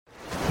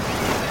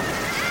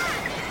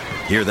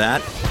Hear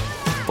that?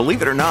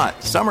 Believe it or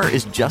not, summer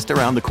is just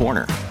around the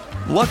corner.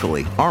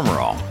 Luckily, Armor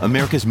All,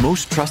 America's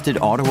most trusted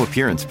auto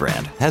appearance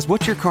brand, has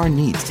what your car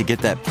needs to get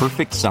that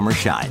perfect summer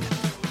shine.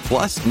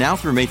 Plus, now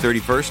through May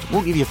 31st,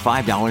 we'll give you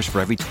 $5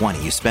 for every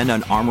 $20 you spend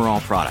on Armor All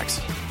products.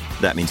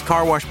 That means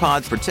car wash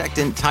pods,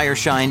 protectant, tire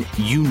shine,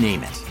 you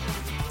name it.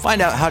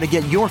 Find out how to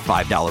get your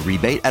 $5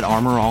 rebate at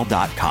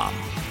armorall.com.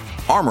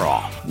 Armor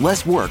All,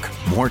 less work,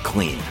 more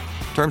clean.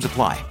 Terms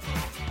apply.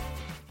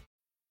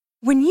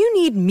 When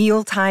you need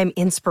mealtime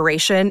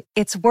inspiration,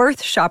 it's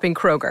worth shopping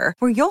Kroger,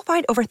 where you'll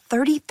find over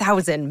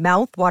 30,000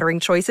 mouth-watering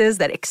choices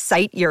that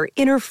excite your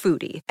inner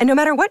foodie. And no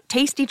matter what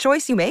tasty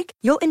choice you make,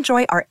 you'll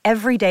enjoy our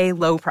everyday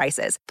low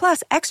prices,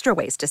 plus extra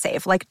ways to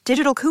save, like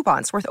digital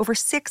coupons worth over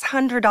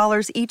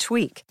 $600 each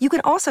week. You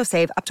can also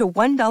save up to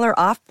 $1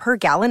 off per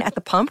gallon at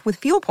the pump with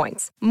fuel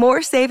points.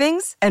 More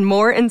savings and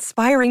more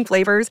inspiring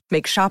flavors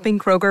make shopping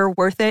Kroger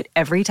worth it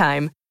every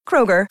time.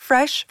 Kroger,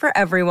 fresh for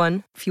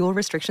everyone. Fuel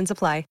restrictions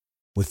apply.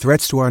 With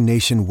threats to our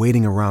nation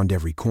waiting around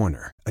every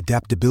corner,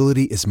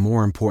 adaptability is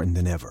more important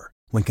than ever.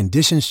 When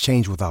conditions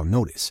change without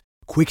notice,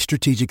 quick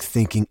strategic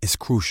thinking is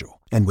crucial.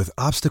 And with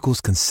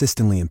obstacles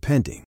consistently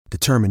impending,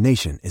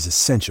 determination is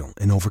essential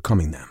in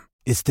overcoming them.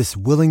 It's this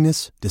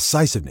willingness,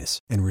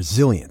 decisiveness, and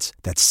resilience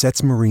that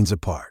sets Marines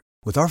apart.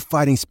 With our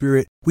fighting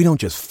spirit, we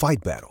don't just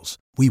fight battles,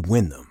 we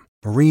win them.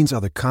 Marines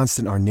are the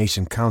constant our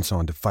nation counts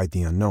on to fight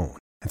the unknown.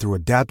 And through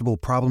adaptable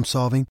problem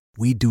solving,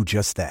 we do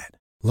just that.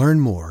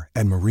 Learn more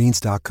at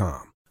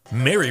Marines.com.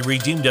 Mary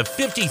redeemed a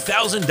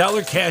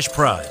 $50,000 cash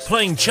prize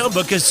playing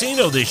Chumba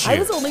Casino this year. I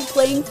was only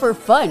playing for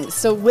fun,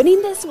 so winning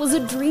this was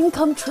a dream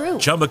come true.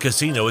 Chumba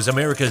Casino is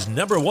America's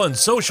 #1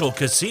 social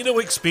casino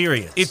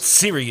experience. It's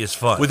serious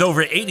fun. With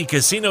over 80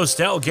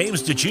 casino-style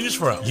games to choose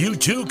from, you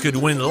too could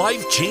win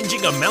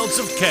life-changing amounts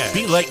of cash.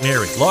 Be like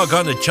Mary. Log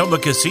on to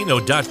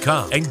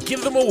ChumbaCasino.com and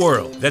give them a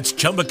whirl. That's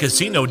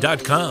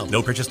ChumbaCasino.com.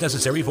 No purchase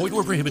necessary. Void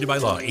or prohibited by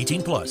law.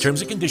 18 plus. Terms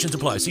and conditions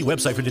apply. See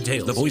website for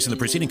details. The voice in the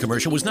preceding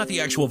commercial was not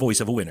the actual voice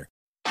of a winner.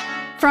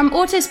 From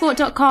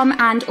Autosport.com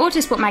and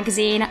Autosport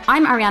Magazine,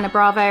 I'm Ariana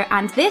Bravo,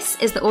 and this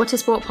is the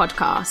Autosport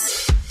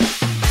Podcast.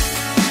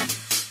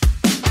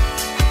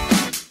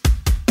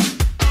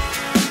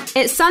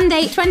 It's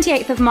Sunday,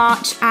 28th of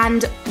March,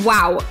 and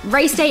wow,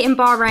 race day in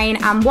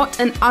Bahrain, and what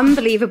an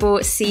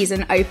unbelievable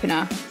season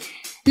opener.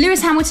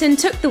 Lewis Hamilton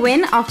took the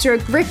win after a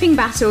gripping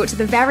battle to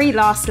the very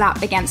last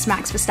lap against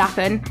Max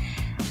Verstappen.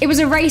 It was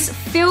a race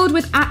filled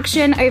with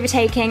action,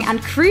 overtaking,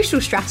 and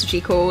crucial strategy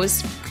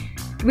calls.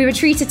 We were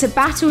treated to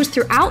battles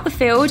throughout the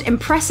field,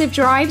 impressive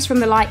drives from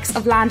the likes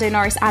of Lando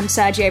Norris and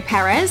Sergio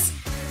Perez.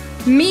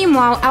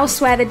 Meanwhile,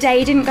 elsewhere, the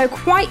day didn't go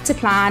quite to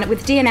plan,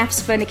 with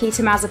DNFs for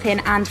Nikita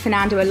Mazepin and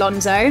Fernando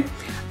Alonso,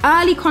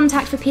 early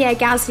contact for Pierre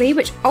Gasly,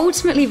 which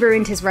ultimately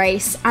ruined his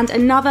race, and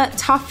another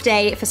tough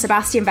day for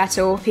Sebastian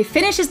Vettel, who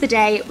finishes the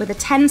day with a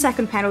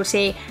 10-second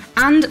penalty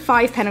and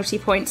 5 penalty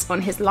points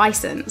on his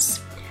licence.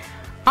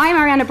 I'm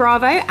Ariana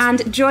Bravo,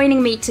 and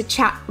joining me to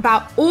chat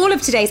about all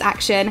of today's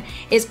action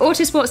is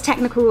Autosport's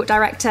Technical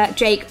Director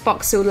Jake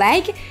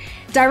Boxall-Legge,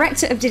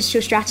 Director of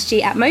Digital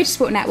Strategy at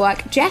Motorsport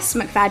Network Jess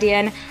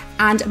McFadden,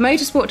 and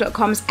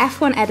Motorsport.com's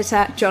F1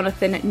 editor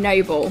Jonathan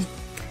Noble.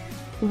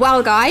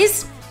 Well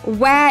guys,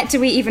 where do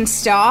we even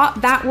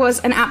start? That was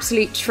an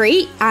absolute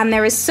treat, and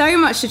there is so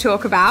much to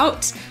talk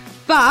about.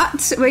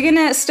 But we're going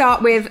to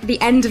start with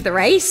the end of the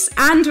race,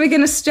 and we're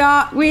going to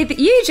start with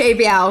you,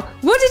 JBL.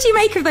 What did you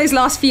make of those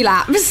last few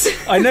laps?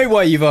 I know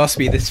why you've asked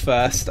me this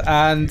first,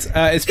 and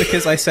it's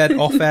because I said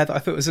off-air that I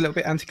thought it was a little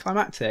bit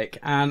anticlimactic,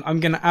 and I'm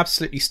going to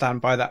absolutely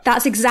stand by that.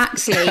 That's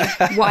exactly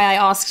why I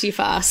asked you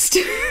first.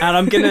 And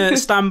I'm going to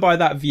stand by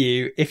that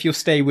view if you'll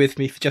stay with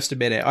me for just a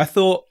minute. I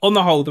thought, on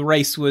the whole, the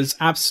race was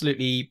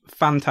absolutely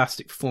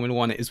fantastic for Formula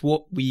One. It is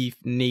what we've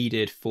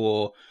needed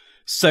for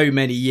so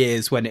many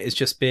years, when it has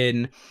just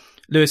been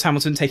Lewis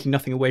Hamilton taking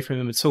nothing away from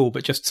him at all,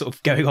 but just sort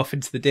of going off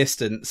into the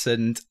distance,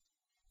 and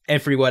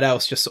everyone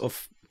else just sort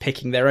of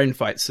picking their own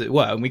fights, as it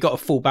were. And we got a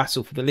full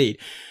battle for the lead.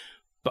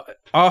 But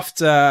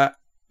after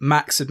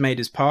Max had made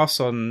his pass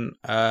on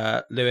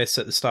Lewis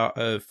at the start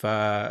of,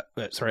 at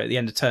the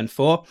end of turn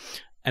 4,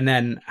 and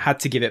then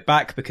had to give it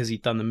back because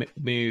he'd done the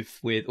move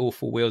with all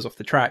 4 wheels off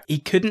the track, he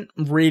couldn't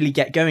really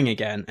get going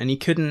again, and he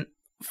couldn't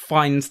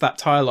find that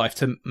tyre life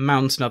to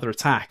mount another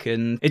attack,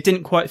 and it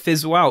didn't quite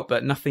fizzle out,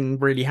 but nothing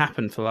really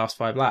happened for the last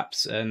 5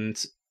 laps,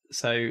 and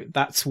so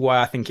that's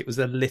why I think it was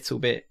a little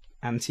bit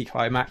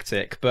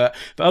anticlimactic, but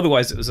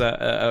otherwise it was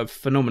a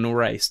phenomenal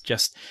race.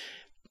 Just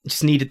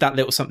needed that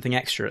little something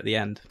extra at the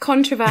end.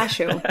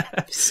 Controversial.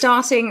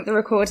 Starting the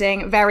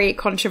recording very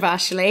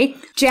controversially.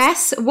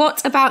 Jess,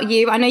 what about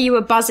you? I know you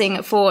were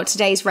buzzing for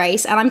today's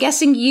race, and I'm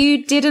guessing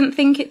you didn't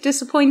think it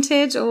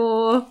disappointed,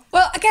 or?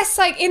 Well, I guess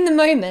in the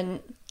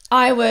moment,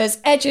 I was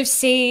edge of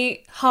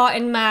seat, heart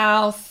in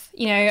mouth,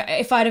 you know,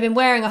 if I'd have been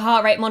wearing a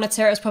heart rate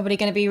monitor, it was probably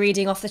going to be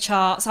reading off the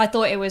charts. I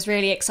thought it was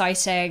really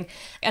exciting.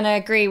 And I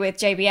agree with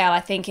JBL. I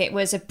think it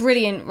was a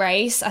brilliant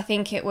race. I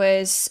think it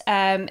was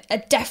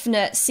a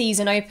definite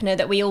season opener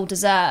that we all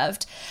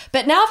deserved.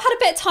 But now I've had a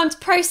bit of time to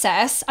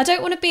process. I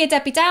don't want to be a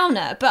Debbie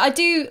Downer, but I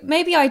do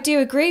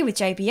agree with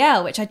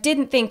JBL, which I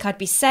didn't think I'd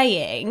be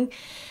saying.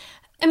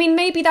 I mean,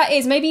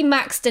 maybe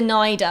Max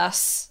denied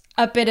us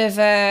a bit of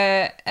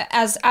a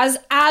as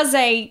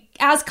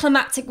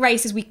climactic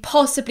race as we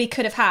possibly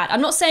could have had.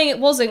 I'm not saying it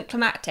wasn't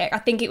climactic. I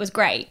think it was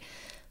great,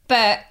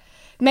 but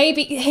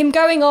maybe him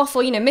going off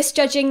or, you know,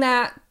 misjudging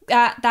that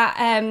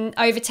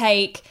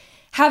overtake,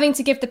 having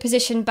to give the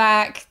position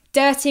back,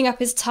 dirtying up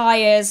his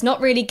tyres,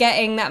 not really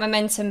getting that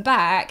momentum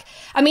back.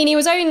 I mean, he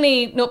was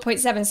only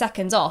 0.7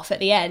 seconds off at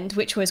the end,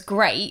 which was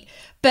great,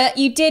 but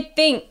you did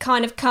think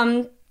kind of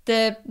come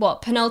the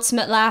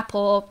penultimate lap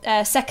or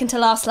second to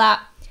last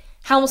lap,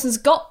 Hamilton's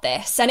got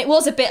this, and it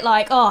was a bit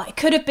like, it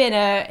could have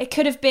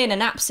been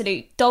an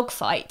absolute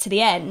dogfight to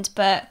the end,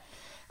 but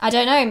I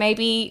don't know,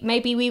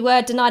 maybe we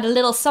were denied a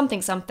little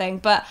something,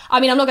 but I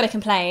mean, I'm not going to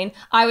complain.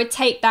 I would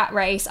take that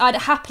race. I'd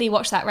happily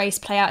watch that race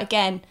play out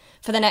again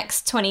for the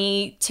next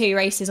 22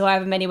 races or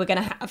however many we're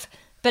going to have.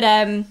 But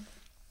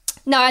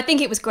no, I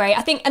think it was great.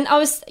 I think, and I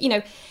was, you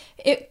know,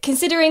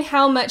 considering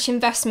how much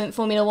investment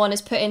Formula One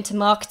has put into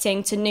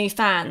marketing to new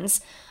fans,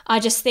 I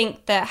just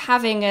think that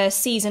having a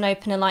season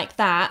opener like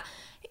that,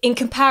 in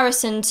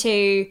comparison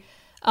to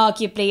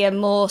arguably a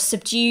more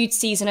subdued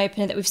season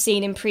opener that we've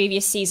seen in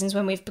previous seasons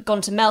when we've gone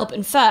to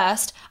Melbourne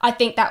first, I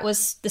think that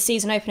was the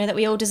season opener that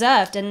we all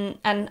deserved,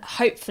 and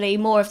hopefully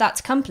more of that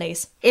to come,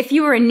 please. If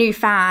you were a new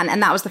fan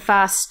and that was the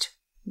first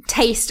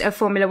taste of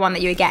Formula One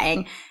that you were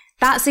getting,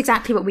 that's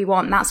exactly what we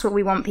want. That's what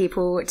we want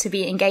people to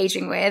be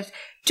engaging with.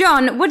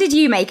 John, what did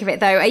you make of it,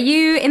 though? Are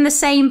you in the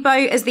same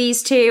boat as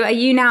these two? Are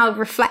you now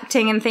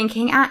reflecting and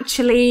thinking,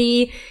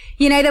 actually,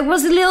 you know, there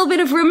was a little bit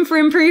of room for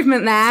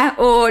improvement there?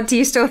 Or do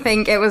you still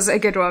think it was a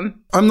good one?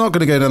 I'm not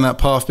going to go down that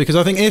path, because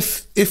I think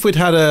if we'd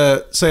had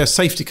a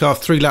safety car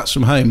 3 laps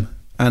from home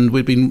and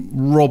we'd been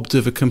robbed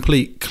of a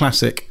complete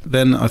classic,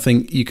 then I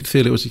think you could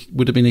feel it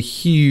would have been a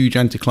huge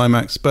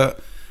anticlimax. But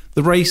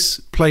the race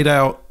played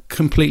out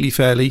completely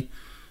fairly.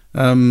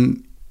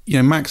 You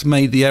know, Max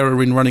made the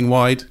error in running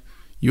wide.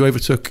 You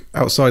overtook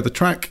outside the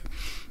track.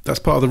 That's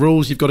part of the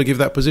rules. You've got to give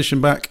that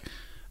position back.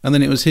 And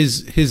then it was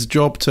his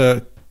job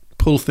to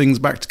pull things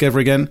back together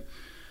again,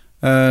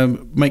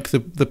 make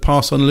the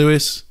pass on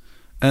Lewis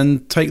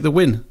and take the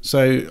win.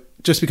 So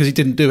just because he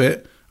didn't do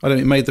it, I don't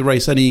think it made the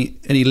race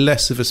any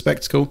less of a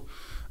spectacle.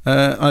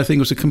 I think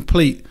it was a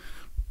complete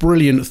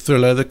brilliant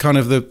thriller,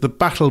 the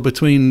battle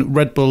between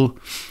Red Bull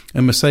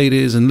and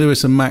Mercedes and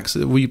Lewis and Max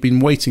that we've been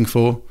waiting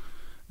for.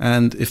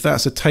 And if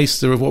that's a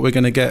taster of what we're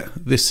going to get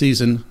this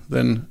season,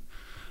 then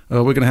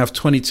we're going to have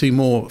 22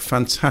 more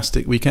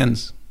fantastic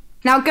weekends.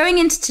 Now, going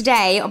into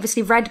today,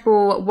 obviously Red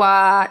Bull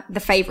were the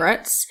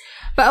favourites.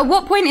 But at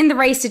what point in the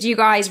race did you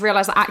guys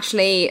realise that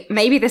actually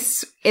maybe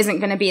this isn't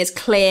going to be as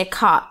clear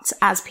cut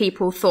as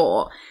people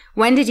thought?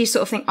 When did you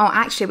sort of think,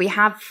 actually we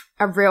have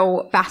a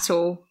real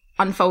battle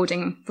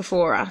unfolding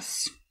before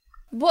us?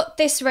 What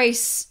this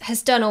race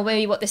has done, or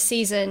maybe what this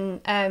season,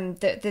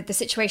 the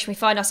situation we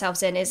find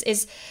ourselves in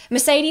is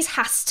Mercedes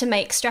has to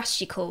make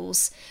strategy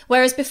calls.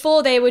 Whereas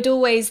before they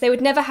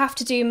would never have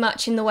to do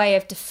much in the way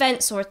of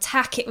defence or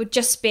attack. It would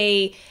just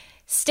be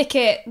stick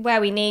it where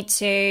we need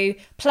to,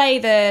 play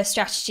the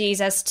strategies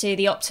as to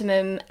the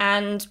optimum,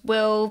 and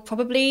we'll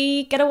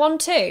probably get a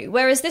 1-2.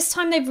 Whereas this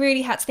time they've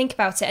really had to think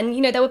about it. And,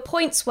 you know, there were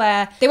points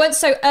where they weren't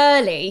so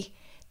early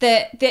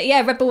that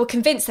Red Bull were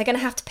convinced they're going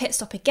to have to pit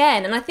stop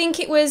again. And I think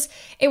it was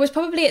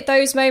probably at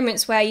those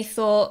moments where you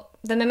thought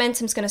the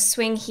momentum's going to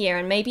swing here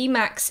and maybe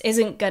Max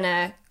isn't going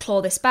to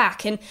claw this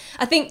back. And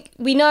I think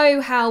we know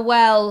how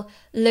well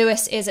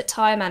Lewis is at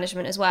tyre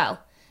management as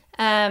well.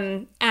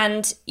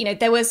 And, you know,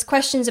 there was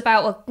questions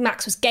about,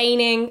 Max was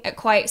gaining at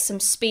quite some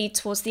speed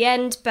towards the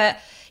end, but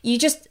I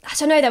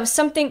don't know, there was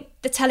something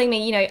that telling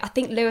me, you know, I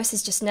think Lewis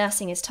is just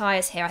nursing his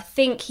tyres here. I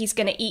think he's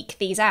going to eke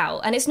these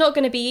out. And it's not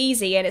going to be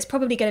easy, and it's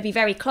probably going to be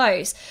very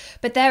close.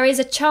 But there is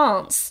a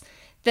chance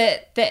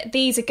that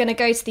these are going to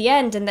go to the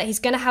end and that he's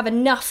going to have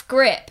enough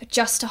grip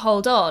just to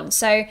hold on.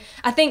 So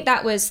I think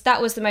that was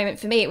the moment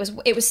for me.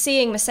 It was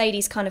seeing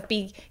Mercedes kind of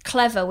be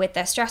clever with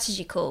their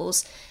strategy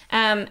calls,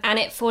 and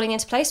it falling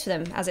into place for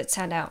them, as it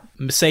turned out.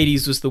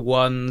 Mercedes was the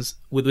ones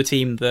with the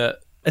team that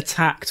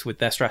attacked with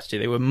their strategy.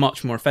 They were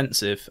much more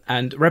offensive,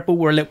 and Red Bull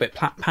were a little bit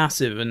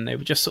passive, and they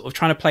were just sort of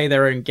trying to play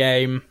their own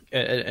game,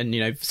 and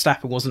you know,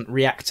 Verstappen wasn't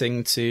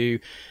reacting to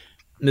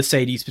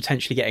Mercedes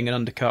potentially getting an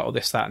undercut or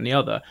this, that and the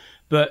other.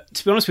 But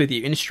to be honest with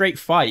you, in a straight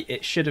fight,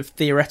 it should have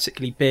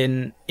theoretically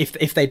been,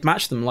 if they'd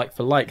matched them like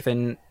for like,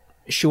 then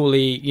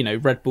surely, you know,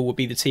 Red Bull would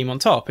be the team on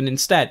top. And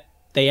instead,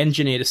 they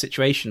engineered a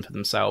situation for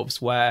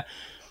themselves where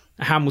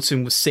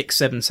Hamilton was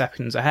 6-7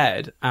 seconds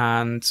ahead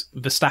and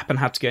Verstappen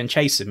had to go and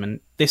chase him. And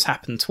this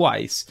happened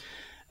twice.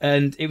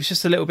 And it was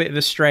just a little bit of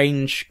a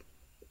strange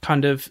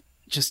kind of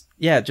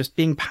just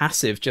being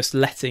passive, just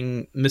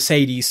letting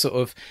Mercedes sort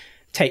of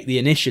take the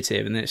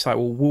initiative, and then it's like,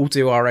 well, we'll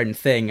do our own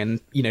thing, and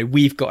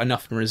we've got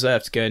enough in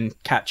reserve to go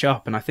and catch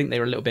up. And I think they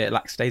were a little bit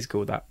lackadaisical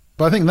with that.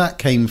 But I think that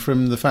came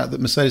from the fact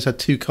that Mercedes had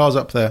 2 cars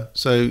up there,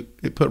 so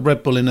it put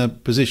Red Bull in a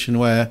position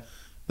where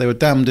they were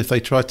damned if they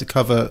tried to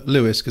cover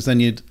Lewis, because then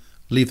you'd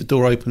leave the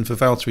door open for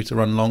Valtteri to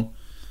run long,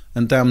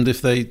 and damned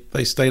if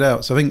they stayed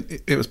out. So I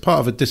think it was part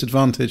of a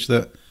disadvantage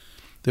that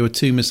there were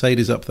 2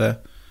 Mercedes up there.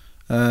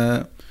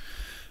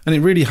 And it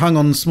really hung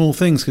on small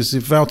things, because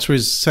if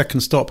Valtteri's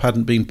second stop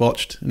hadn't been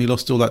botched and he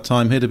lost all that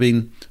time, he'd have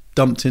been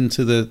dumped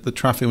into the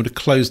traffic and would have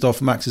closed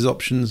off Max's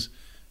options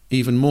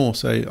even more.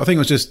 So I think it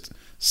was just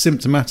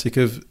symptomatic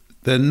of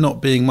there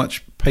not being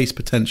much pace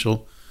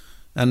potential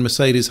and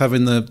Mercedes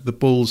having the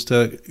balls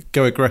to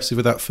go aggressive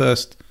with that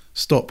first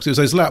stop. Because it was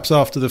those laps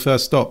after the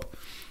first stop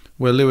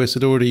where Lewis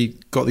had already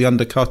got the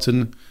undercut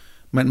and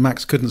meant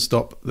Max couldn't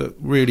stop that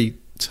really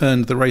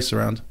turned the race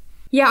around.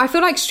 Yeah, I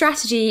feel like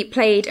strategy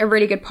played a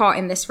really good part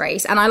in this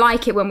race, and I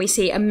like it when we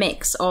see a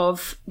mix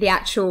of the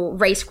actual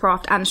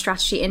racecraft and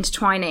strategy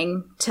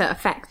intertwining to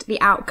affect the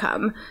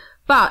outcome.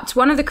 But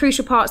one of the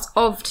crucial parts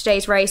of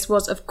today's race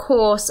was, of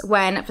course,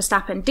 when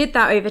Verstappen did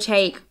that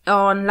overtake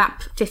on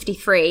lap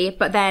 53,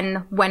 but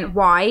then went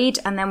wide,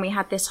 and then we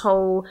had this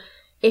whole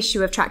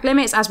issue of track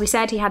limits. As we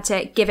said, he had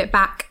to give it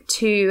back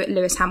to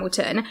Lewis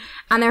Hamilton,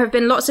 and there have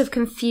been lots of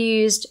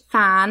confused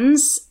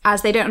fans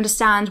as they don't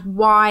understand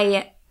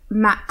why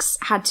Max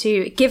had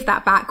to give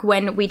that back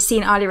when we'd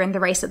seen earlier in the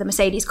race that the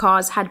Mercedes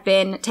cars had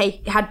been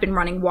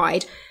running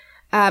wide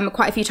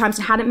quite a few times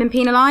and hadn't been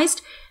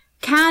penalised.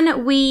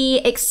 Can we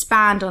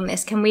expand on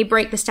this? Can we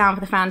break this down for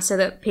the fans so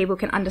that people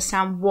can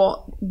understand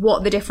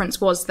what the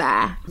difference was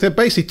there? They're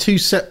basically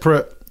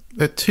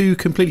they're 2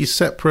 completely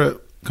separate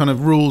kind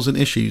of rules and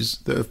issues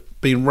that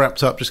have been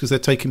wrapped up just because they're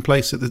taking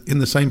place in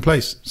the same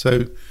place.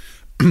 So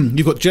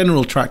you've got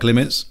general track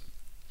limits,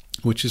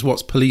 which is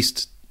was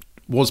policed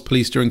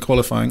during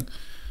qualifying.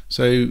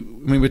 So, I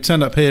mean, we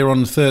turned up here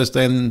on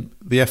Thursday and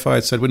the FI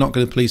had said we're not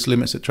going to police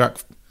limits at track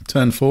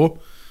turn 4.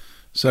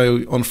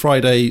 So on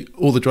Friday,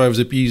 all the drivers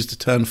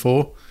abused turn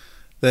 4.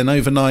 Then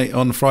overnight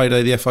on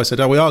Friday, the FI said,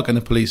 we are going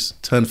to police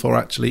turn 4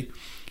 actually.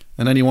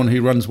 And anyone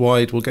who runs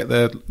wide will get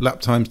their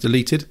lap times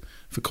deleted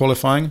for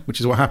qualifying,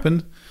 which is what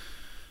happened.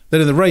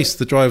 Then in the race,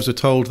 the drivers were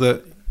told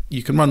that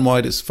you can run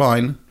wide, it's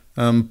fine.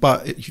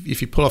 But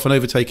if you pull off an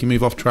overtaking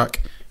move off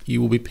track,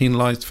 you will be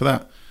penalised for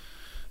that.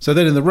 So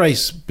then in the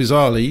race,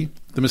 bizarrely,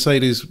 the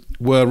Mercedes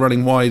were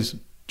running wide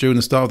during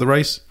the start of the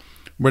race.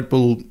 Red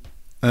Bull,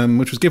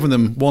 which was giving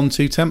them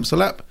 1-2 tenths a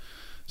lap.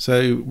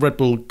 So Red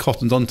Bull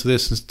cottoned onto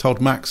this and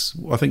told Max,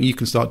 I think you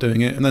can start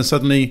doing it. And then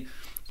suddenly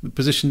the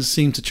positions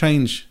seemed to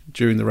change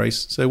during the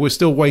race. So we're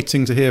still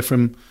waiting to hear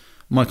from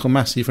Michael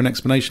Massey for an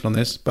explanation on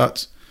this.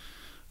 But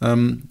so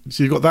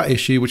you've got that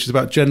issue, which is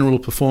about general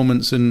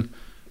performance and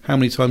how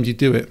many times you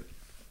do it.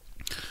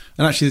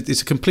 And actually,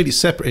 it's a completely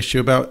separate issue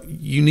about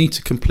you need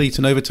to complete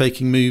an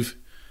overtaking move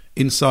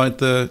inside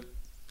the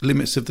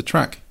limits of the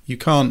track. You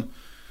can't,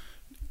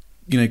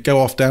 go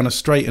off down a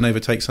straight and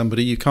overtake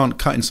somebody. You can't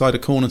cut inside a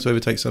corner to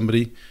overtake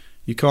somebody.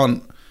 You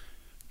can't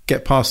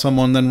get past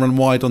someone, then run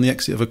wide on the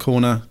exit of a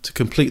corner to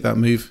complete that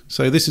move.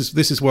 So this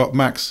is what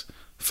Max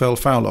fell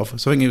foul of.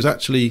 So I think it was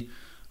actually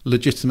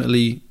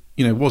legitimately,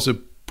 was a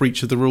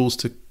breach of the rules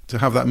to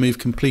have that move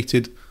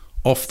completed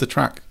off the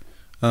track.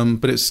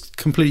 But it's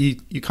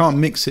completely, you can't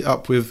mix it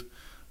up with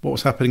what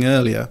was happening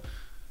earlier,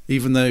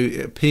 even though it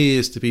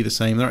appears to be the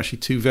same. They're actually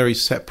 2 very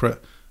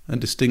separate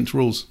and distinct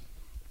rules,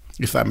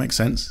 if that makes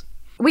sense.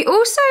 We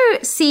also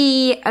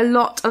see a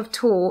lot of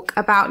talk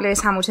about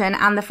Lewis Hamilton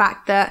and the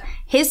fact that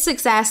his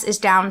success is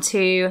down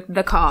to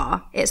the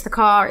car. It's the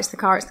car, it's the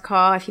car, it's the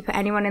car. If you put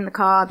anyone in the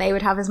car, they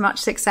would have as much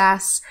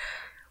success.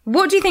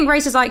 What do you think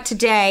races like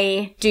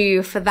today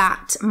do for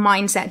that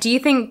mindset? Do you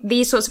think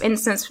these sorts of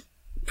incidents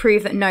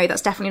prove that no,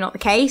 that's definitely not the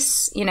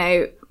case?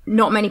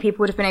 Not many people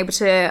would have been able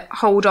to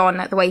hold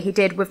on the way he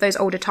did with those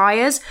older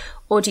tyres?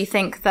 Or do you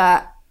think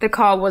that the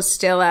car was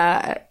still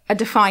a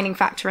defining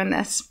factor in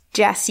this?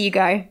 Jess, you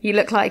go. You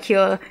look like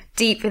you're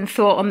deep in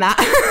thought on that.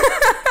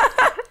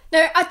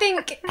 No, I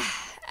think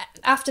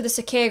after the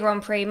Sakir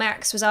Grand Prix,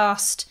 Max was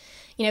asked,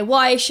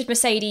 why should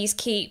Mercedes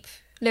keep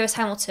Lewis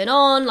Hamilton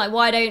on?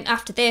 Why don't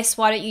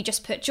you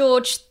just put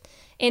George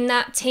in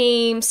that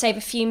team, save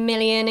a few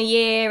million a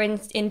year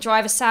in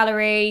driver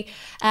salary,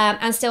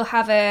 and still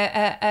have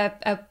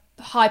a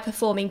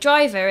high-performing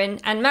driver?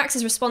 And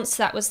Max's response to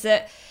that was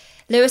that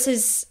Lewis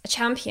is a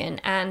champion,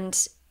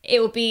 and it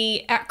will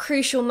be at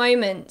crucial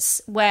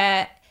moments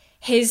where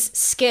his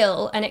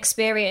skill and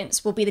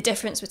experience will be the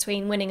difference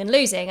between winning and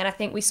losing. And I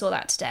think we saw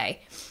that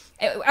today.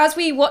 As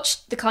we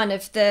watched the kind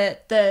of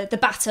the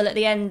battle at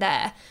the end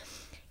there,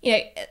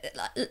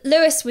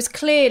 Lewis was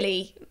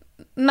clearly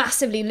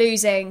massively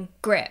losing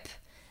grip.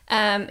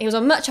 He was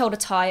on much older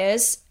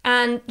tyres,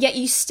 and yet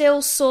you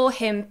still saw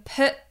him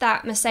put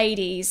that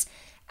Mercedes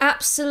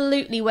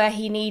absolutely where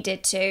he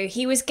needed to.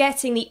 He was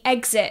getting the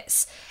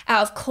exits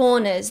out of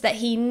corners that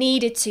he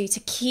needed to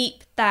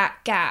keep that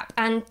gap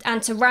and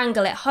to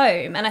wrangle it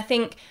home. And I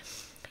think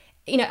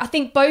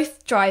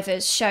both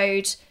drivers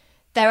showed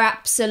their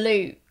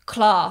absolute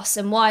class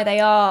and why they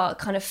are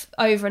kind of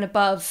over and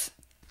above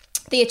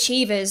the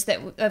achievers that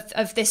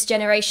of this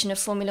generation of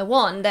Formula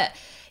One, that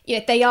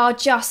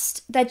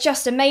they're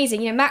just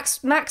amazing.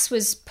 Max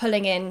was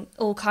pulling in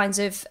all kinds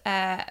of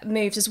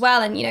moves as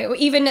well, and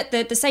even at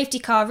the safety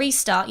car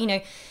restart,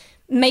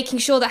 making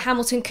sure that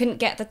Hamilton couldn't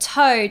get the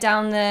toe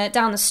down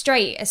the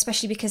straight,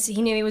 especially because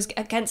he knew he was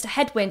against a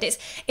headwind.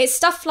 It's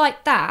stuff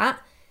like that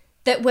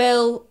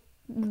will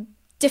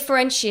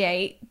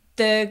differentiate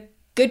the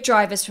good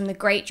drivers from the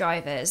great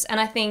drivers. And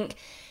I think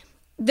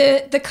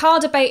the car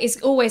debate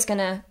is always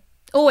gonna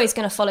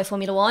follow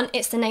Formula One.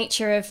 It's the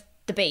nature of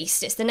the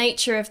beast. It's the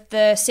nature of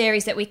the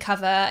series that we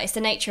cover. It's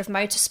the nature of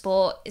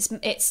motorsport.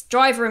 It's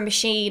driver and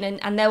machine,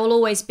 and there will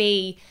always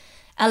be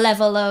a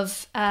level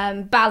of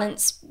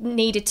balance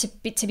needed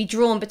to be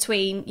drawn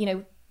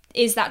between,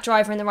 is that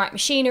driver in the right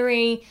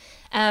machinery,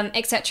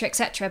 etc.,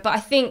 etc. But I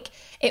think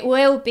it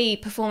will be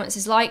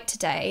performances like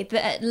today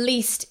that at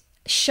least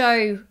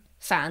show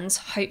fans,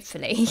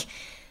 hopefully,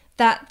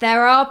 that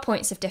there are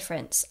points of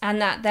difference and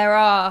that there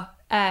are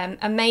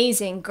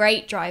amazing,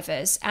 great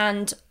drivers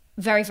and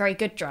very, very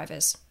good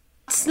drivers.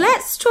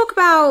 Let's talk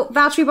about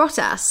Valtteri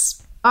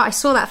Bottas. Oh, I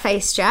saw that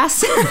face,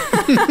 Jess.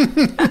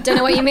 I don't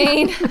know what you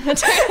mean.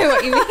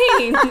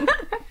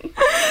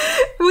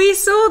 We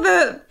saw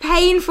the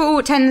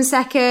painful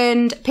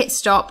 10-second pit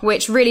stop,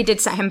 which really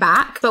did set him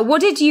back. But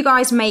what did you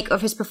guys make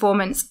of his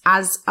performance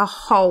as a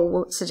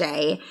whole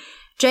today?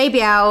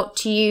 JBL,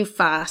 to you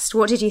first.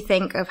 What did you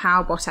think of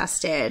how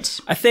Bottas did?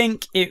 I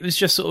think it was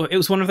just it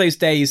was one of those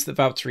days that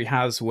Valtteri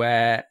has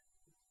where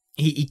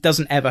he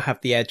doesn't ever have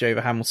the edge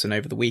over Hamilton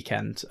over the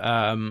weekend,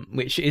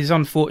 which is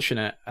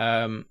unfortunate,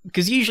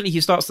 because usually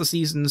he starts the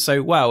season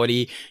so well, and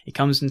he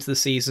comes into the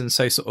season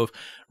so sort of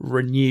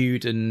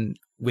renewed and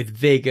with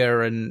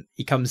vigour, and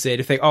he comes in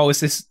and think, oh,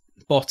 is this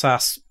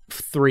Bottas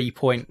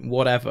 3-point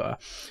whatever?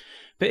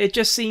 But it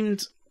just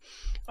seemed,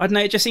 I don't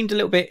know, it just seemed a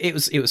little bit, it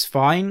was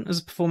fine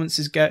as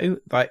performances go.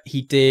 Like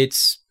he did,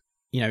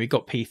 he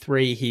got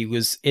P3, he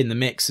was in the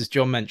mix, as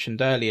John mentioned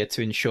earlier,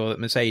 to ensure that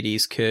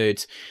Mercedes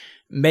could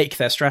make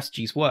their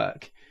strategies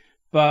work,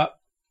 but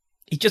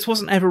he just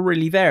wasn't ever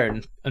really there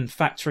and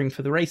factoring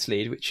for the race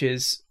lead, which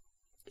is,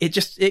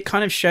 it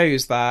kind of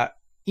shows that,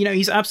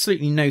 he's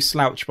absolutely no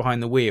slouch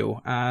behind the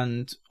wheel.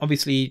 And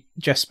obviously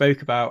Jess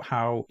spoke about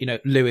how,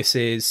 Lewis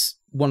is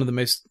one of the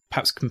most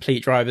perhaps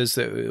complete drivers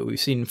that we've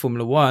seen in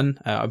Formula One.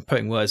 I'm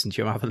putting words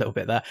into your mouth a little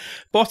bit there.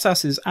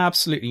 Bottas is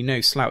absolutely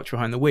no slouch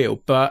behind the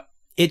wheel, but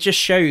it just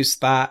shows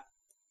that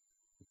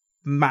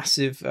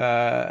massive,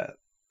 that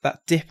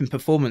dip in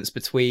performance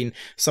between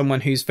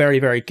someone who's very,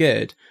 very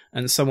good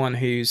and someone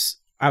who's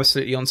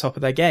absolutely on top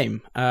of their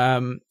game.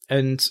 And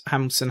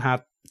Hamilton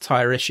had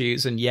tyre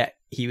issues, and yet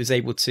he was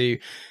able to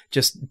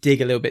just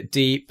dig a little bit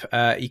deep.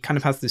 He kind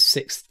of has this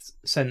sixth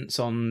sense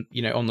on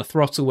the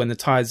throttle when the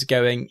tyres are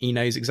going. He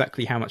knows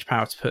exactly how much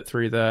power to put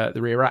through the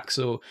rear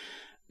axle,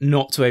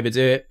 not to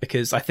overdo it,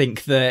 because I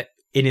think that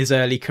in his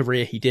early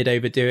career he did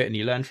overdo it and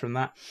he learned from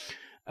that.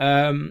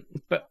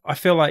 But I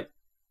feel like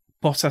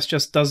Bottas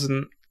just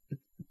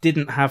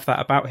didn't have that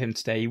about him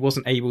today. He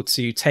wasn't able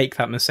to take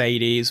that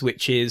Mercedes,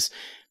 which is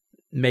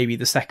maybe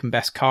the second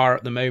best car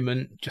at the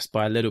moment, just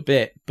by a little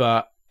bit,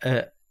 but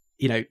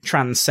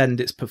transcend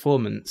its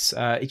performance.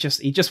 He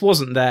just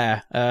wasn't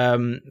there.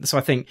 So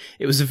I think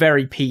it was a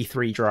very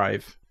P3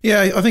 drive.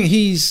 Yeah, I think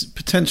he's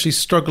potentially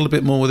struggled a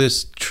bit more with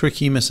this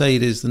tricky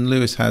Mercedes than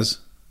Lewis has.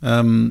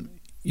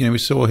 We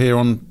saw here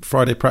on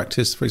Friday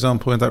practice, for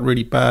example, that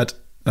really bad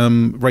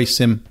race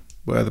sim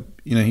where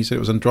he said it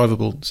was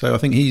undrivable. So I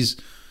think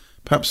he's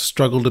perhaps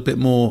struggled a bit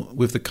more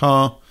with the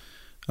car,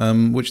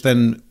 which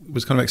then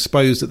was kind of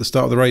exposed at the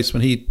start of the race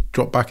when he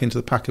dropped back into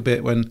the pack a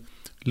bit when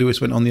Lewis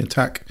went on the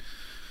attack.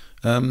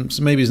 So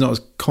maybe he's not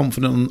as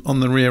confident on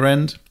the rear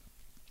end.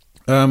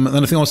 And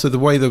then I think also the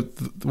way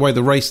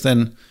the race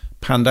then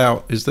panned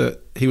out is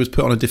that he was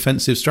put on a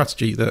defensive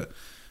strategy, that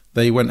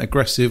they went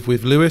aggressive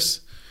with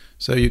Lewis.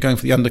 So you're going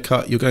for the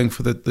undercut, you're going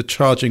for the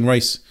charging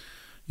race,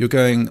 you're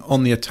going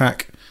on the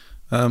attack,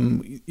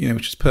 which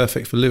is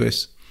perfect for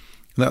Lewis.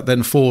 And that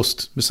then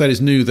forced, Mercedes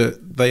knew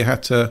that they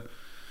had to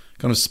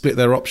kind of split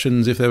their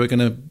options if they were going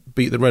to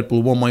beat the Red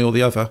Bull one way or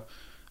the other.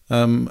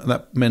 And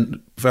that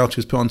meant Valtteri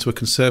was put onto a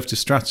conservative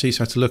strategy,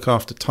 so had to look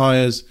after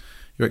tyres.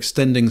 You're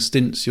extending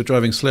stints, you're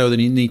driving slower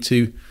than you need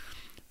to.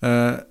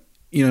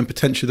 And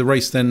potentially the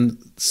race then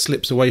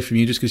slips away from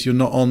you just because you're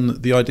not on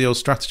the ideal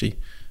strategy.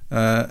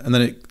 And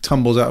then it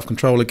tumbles out of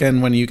control again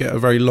when you get a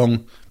very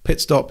long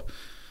pit stop.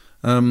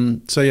 I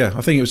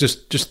think it was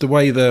just the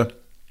way the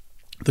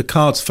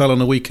cards fell on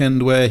a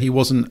weekend where he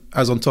wasn't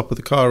as on top of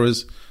the car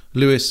as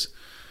Lewis.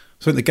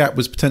 So I think the gap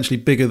was potentially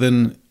bigger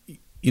than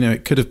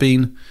it could have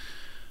been.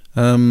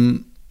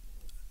 And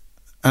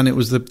it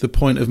was the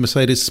point of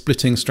Mercedes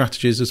splitting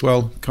strategies as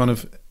well, kind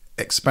of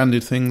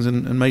expanded things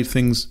and made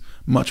things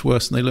much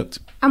worse than they looked.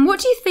 And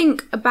what do you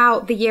think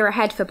about the year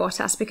ahead for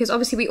Bottas? Because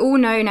obviously we all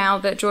know now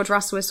that George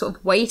Russell is sort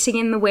of waiting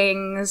in the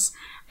wings.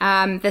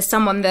 There's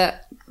someone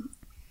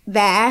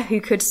there who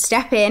could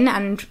step in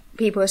and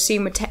people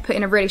assume would put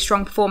in a really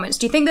strong performance.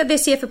 Do you think that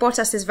this year for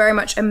Bottas is very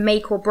much a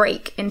make or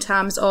break in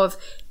terms of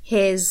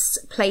his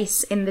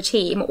place in the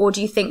team, or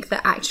do you think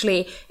that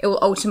actually it will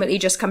ultimately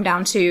just come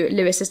down to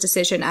Lewis's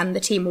decision and the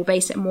team will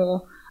base it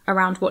more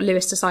around what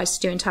Lewis decides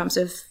to do in terms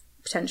of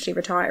potentially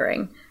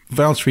retiring?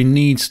 Valtteri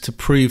needs to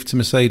prove to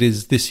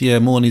Mercedes this year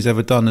more than he's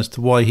ever done as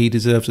to why he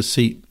deserves a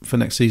seat for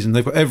next season.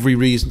 They've got every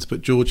reason to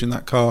put George in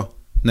that car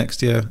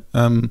next year.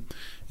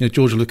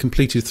 George will have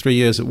completed 3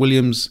 years at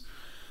Williams,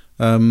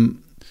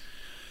 and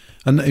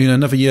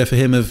another year for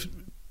him of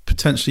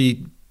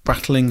potentially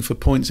battling for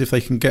points if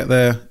they can get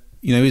there.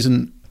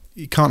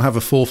 You can't have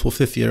a fourth or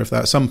fifth year of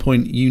that. At some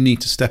point, you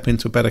need to step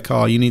into a better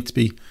car. You need to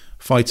be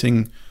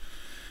fighting,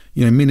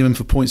 minimum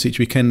for points each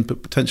weekend,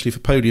 but potentially for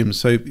podiums.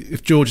 So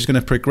if George is going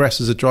to progress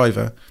as a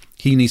driver,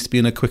 he needs to be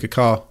in a quicker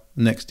car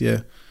next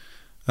year.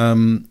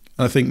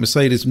 I think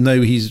Mercedes know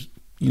he's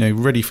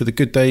ready for the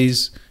good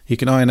days. He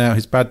can iron out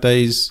his bad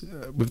days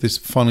with this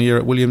final year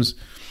at Williams.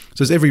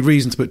 So there's every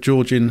reason to put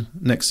George in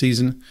next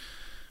season.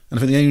 And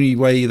I think the only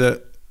way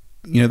that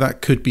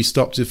that could be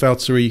stopped is if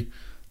Valtteri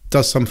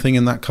does something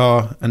in that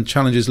car and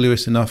challenges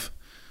Lewis enough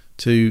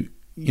to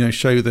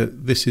show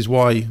that this is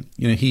why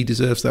he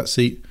deserves that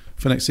seat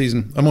for next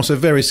season. I'm also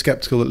very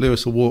sceptical that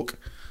Lewis will walk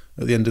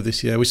at the end of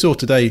this year. We saw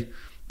today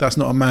that's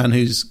not a man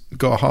who's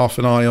got half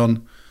an eye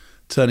on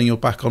turning your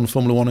back on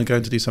Formula One and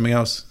going to do something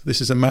else.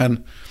 This is a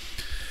man,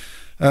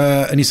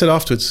 and he said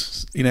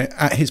afterwards,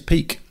 at his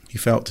peak, he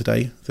felt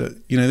today that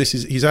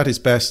he's at his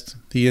best.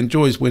 He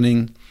enjoys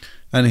winning,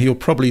 and he'll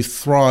probably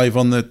thrive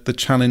on the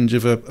challenge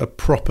of a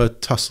proper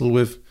tussle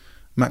with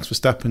Max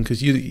Verstappen,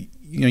 because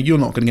you're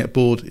not going to get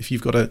bored if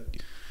you've got to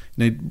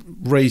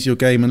raise your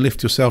game and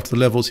lift yourself to the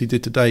levels he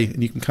did today,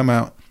 and you can come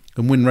out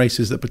and win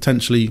races that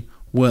potentially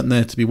weren't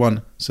there to be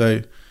won.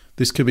 So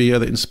this could be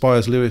that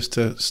inspires Lewis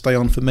to stay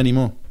on for many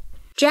more.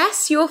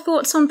 Jess, your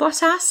thoughts on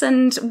Bottas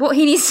and what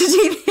he needs to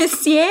do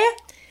this year?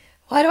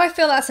 Why do I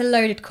feel that's a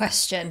loaded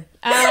question?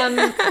 No,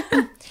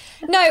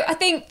 I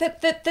think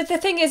that the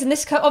thing is, and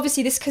this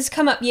has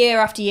come up year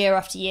after year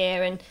after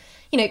year, and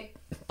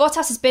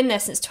Bottas has been there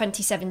since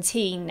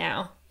 2017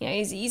 now.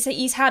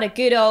 He's had a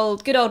good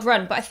old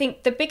run, but I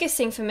think the biggest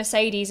thing for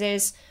Mercedes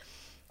is,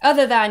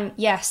 other than,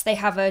 yes, they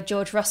have a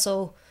George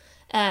Russell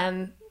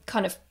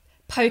kind of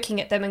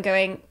poking at them and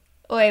going,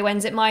 "Oi,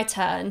 when's it my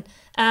turn?"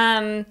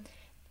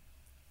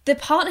 The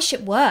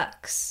partnership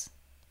works,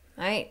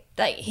 right?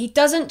 Like, he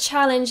doesn't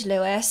challenge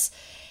Lewis,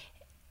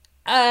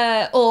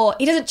 or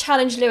he doesn't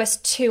challenge Lewis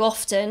too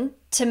often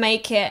to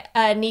make it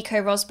a Nico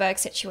Rosberg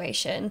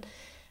situation.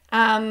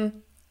 And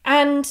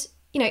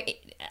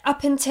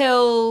up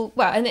until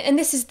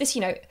this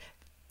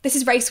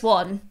is race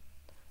one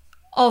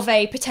of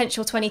a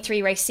potential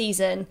 23 race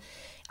season.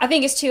 I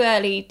think it's too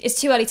early.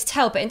 It's too early to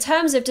tell. But in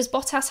terms of, does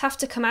Bottas have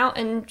to come out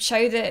and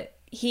show that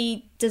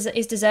he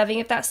is deserving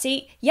of that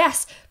seat?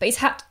 Yes, but he's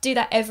had to do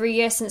that every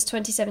year since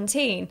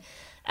 2017.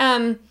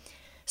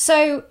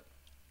 So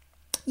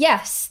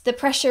yes, the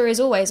pressure is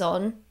always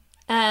on.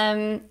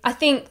 I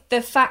think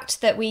the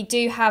fact that we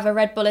do have a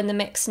Red Bull in the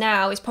mix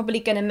now is probably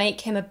going to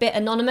make him a bit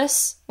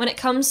anonymous when it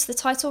comes to the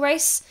title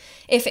race,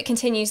 if it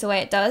continues the way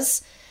it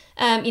does.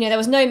 There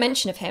was no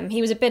mention of him.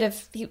 He was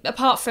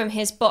apart from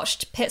his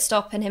botched pit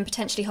stop and him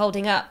potentially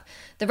holding up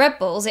the Red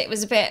Bulls, it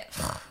was a bit,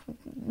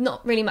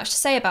 not really much to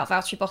say about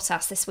Valtteri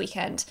Bottas this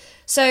weekend.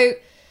 So,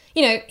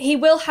 he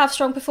will have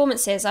strong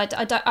performances. I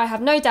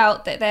have no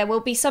doubt that there will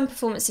be some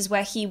performances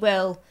where he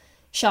will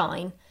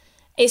shine.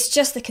 It's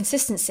just the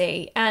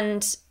consistency,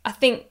 and I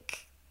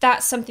think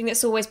that's something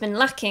that's always been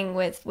lacking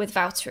with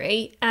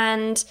Valtteri.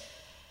 And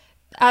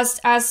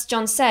as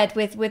John said,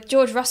 with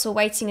George Russell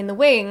waiting in the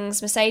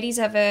wings, Mercedes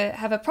have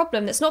a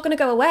problem that's not going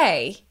to go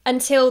away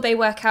until they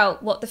work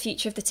out what the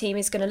future of the team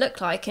is going to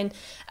look like. And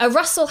a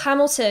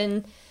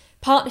Russell-Hamilton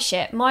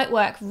partnership might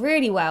work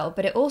really well,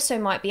 but it also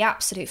might be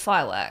absolute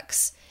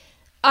fireworks.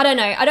 I don't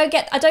know. I don't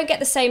get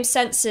the same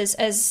senses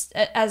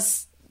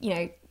as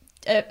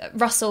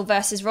Russell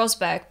versus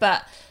Rosberg,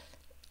 but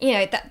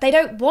they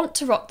don't want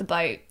to rock the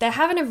boat. They're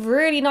having a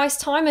really nice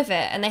time of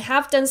it, and they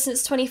have done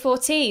since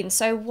 2014.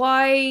 So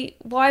why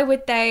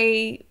would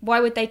they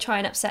try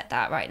and upset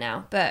that right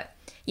now? But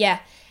yeah,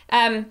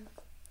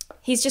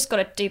 he's just got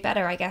to do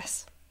better, I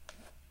guess.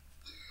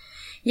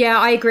 Yeah,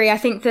 I agree. I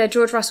think the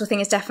George Russell thing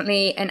is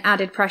definitely an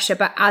added pressure,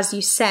 but as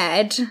you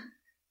said,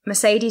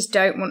 Mercedes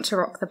don't want to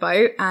rock the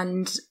boat,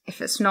 and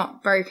if it's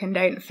not broken,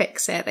 don't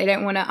fix it. They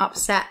don't want to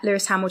upset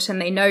Lewis Hamilton.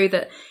 They know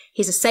that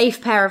he's a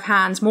safe pair of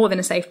hands, more than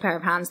a safe pair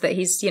of hands, that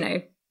he's,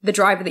 the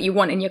driver that you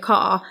want in your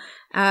car.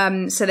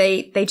 So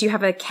they do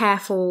have a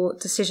careful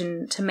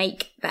decision to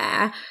make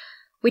there.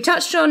 We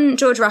touched on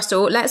George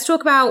Russell. Let's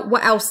talk about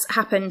what else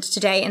happened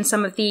today and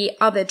some of the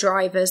other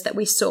drivers that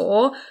we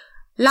saw.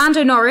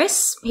 Lando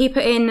Norris, he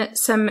put in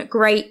some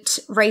great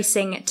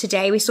racing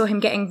today. We saw him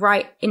getting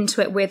right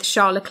into it with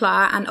Charles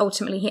Leclerc, and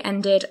ultimately he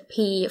ended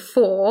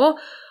P4.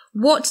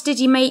 What did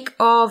you make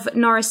of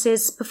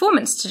Norris's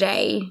performance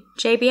today,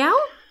 JBL?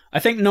 I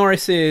think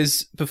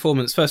Norris's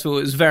performance, first of all,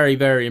 was very,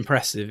 very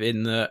impressive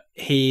in that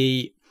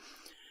he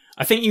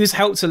I think he was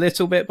helped a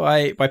little bit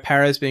by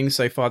Perez being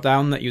so far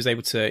down that he was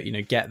able to,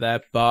 get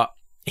there, but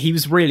he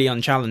was really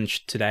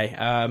unchallenged today.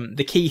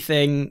 The key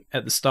thing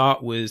at the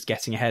start was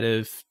getting ahead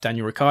of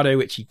Daniel Ricciardo,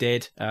 which he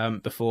did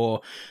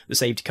before the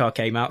safety car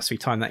came out, so he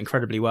timed that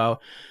incredibly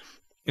well.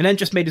 And then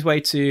just made his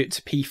way to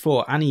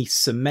P4, and he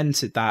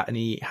cemented that, and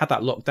he had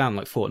that locked down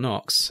like Fort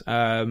Knox.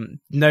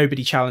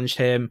 Nobody challenged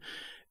him.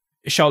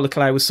 Charles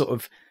Leclerc was sort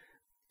of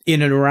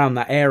in and around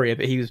that area,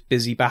 but he was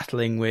busy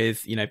battling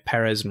with,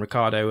 Perez and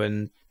Ricciardo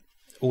and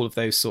all of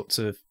those sorts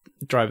of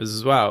drivers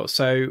as well.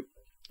 So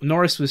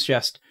Norris was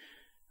just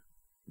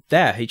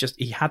there.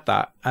 He had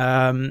that.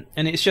 And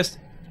it's just,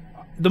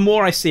 the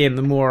more I see him,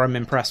 the more I'm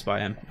impressed by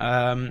him.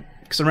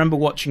 Because I remember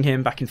watching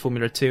him back in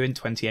Formula 2 in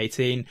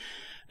 2018,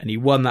 and he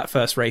won that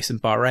first race in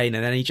Bahrain,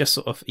 and then he just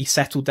he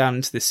settled down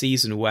into this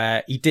season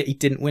where he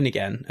didn't win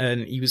again,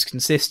 and he was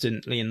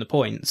consistently in the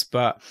points,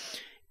 but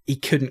he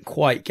couldn't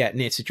quite get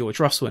near to George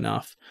Russell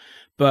enough.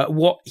 But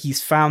what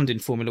he's found in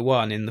Formula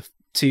 1 in the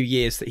 2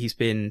 years that he's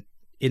been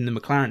in the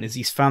McLaren is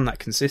he's found that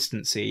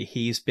consistency.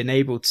 He's been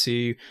able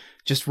to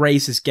just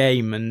raise his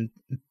game and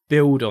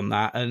build on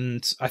that,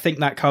 and I think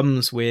that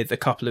comes with a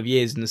couple of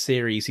years in the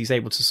series. He's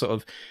able to sort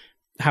of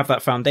have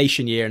that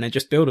foundation year and then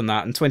just build on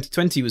that. And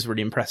 2020 was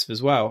really impressive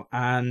as well.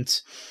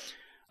 And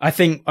I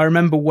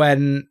remember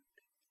when,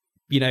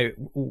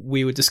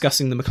 we were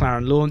discussing the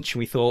McLaren launch and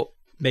we thought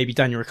maybe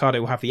Daniel Ricciardo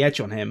will have the edge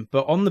on him.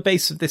 But on the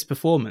basis of this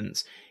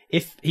performance,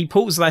 if he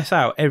pulls this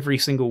out every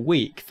single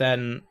week,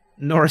 then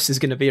Norris is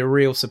going to be a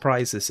real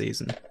surprise this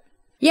season.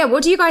 Yeah,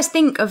 what do you guys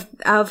think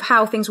of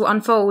how things will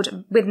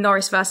unfold with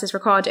Norris versus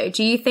Ricciardo?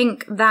 Do you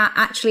think that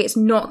actually it's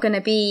not going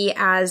to be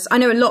as... I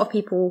know a lot of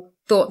people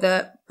thought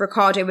that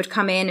Ricciardo would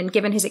come in, and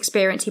given his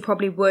experience, he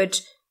probably would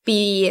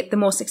be the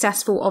more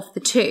successful of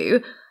the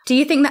two. Do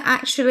you think that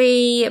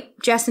actually,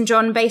 Jess and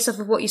John, based off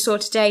of what you saw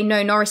today,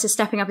 no, Norris is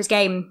stepping up his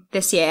game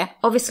this year?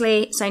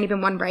 Obviously, it's only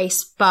been one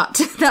race,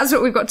 but that's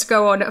what we've got to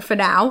go on for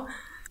now.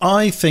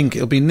 I think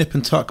it'll be nip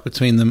and tuck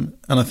between them,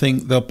 and I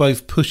think they'll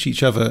both push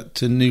each other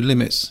to new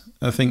limits.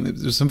 I think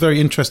there's some very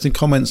interesting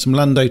comments from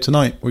Lando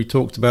tonight where he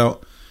talked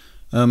about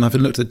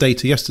having looked at the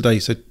data yesterday.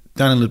 So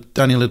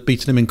Daniel had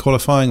beaten him in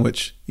qualifying,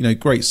 which,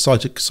 great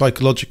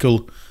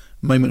psychological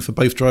moment for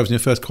both drivers in your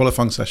first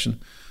qualifying session.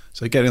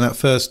 So getting that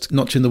first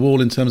notch in the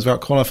wall in terms of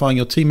out qualifying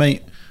your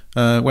teammate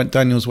went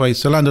Daniel's way.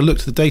 So Lando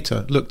looked at the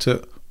data, looked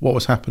at what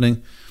was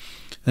happening,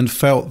 and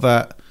felt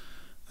that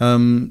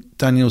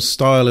Daniel's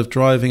style of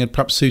driving had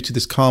perhaps suited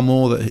this car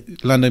more,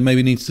 that Lando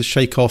maybe needs to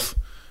shake off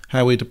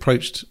how he'd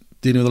approached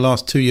dealing with the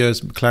last 2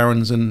 years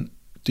McLarens and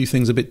do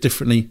things a bit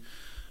differently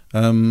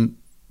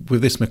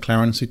with this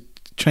McLaren. So he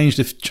changed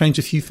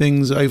a few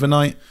things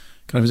overnight,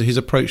 kind of his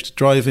approach to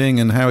driving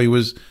and how he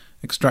was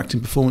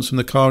extracting performance from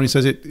the car, and he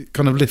says it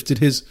kind of lifted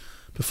his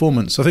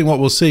performance. So I think what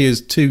we'll see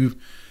is two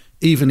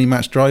evenly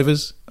matched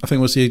drivers. I think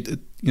we'll see,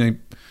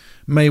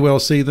 may well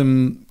see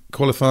them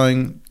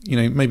qualifying,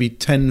 maybe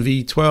 10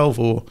 v12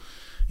 or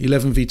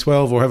 11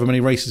 v12 or however many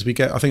races we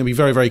get. I think it'll be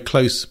very, very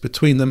close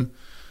between them.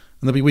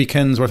 And there'll be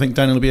weekends where I think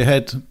Daniel will be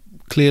ahead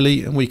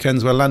clearly, and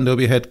weekends where Lando will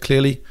be ahead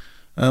clearly.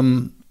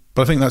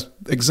 But I think that's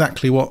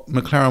exactly what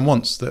McLaren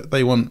wants, that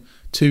they want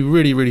two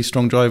really, really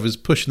strong drivers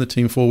pushing the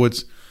team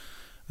forwards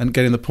and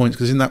getting the points.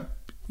 Because in that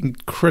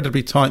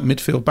incredibly tight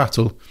midfield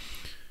battle,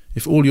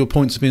 if all your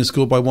points are being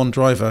scored by one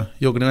driver,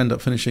 you're going to end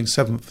up finishing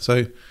 7th.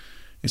 So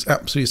it's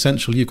absolutely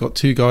essential you've got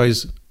two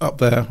guys up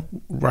there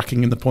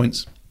racking in the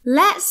points.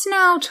 Let's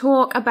now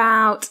talk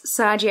about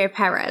Sergio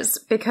Perez,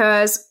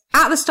 because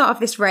at the start of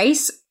this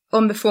race,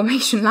 on the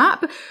formation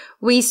lap,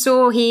 we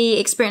saw he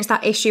experienced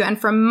that issue,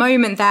 and for a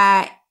moment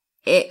there,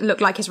 it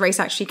looked like his race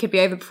actually could be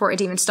over before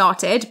it even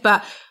started,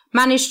 but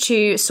managed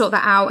to sort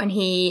that out, and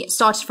he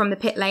started from the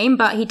pit lane,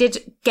 but he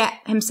did get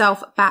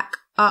himself back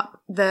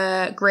up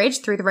the grid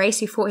through the race.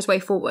 He fought his way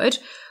forward.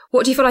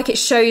 What do you feel like it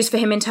shows for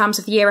him in terms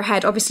of the year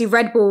ahead? Obviously,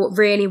 Red Bull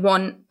really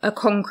want a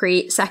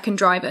concrete second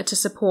driver to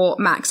support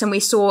Max, and we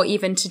saw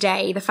even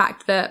today the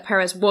fact that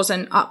Perez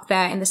wasn't up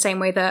there in the same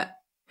way that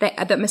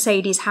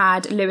Mercedes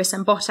had Lewis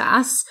and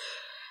Bottas.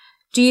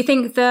 Do you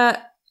think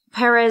that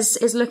Perez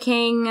is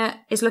looking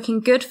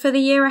good for the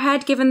year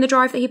ahead, given the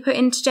drive that he put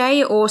in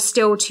today, or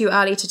still too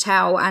early to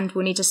tell, and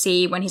we'll need to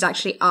see when he's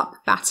actually up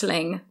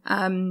battling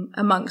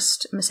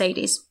amongst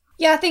Mercedes?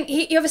 Yeah, I think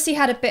he obviously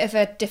had a bit of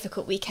a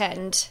difficult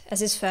weekend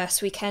as his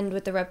first weekend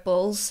with the Red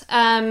Bulls.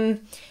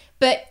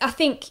 But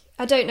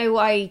I don't know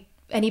why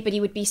anybody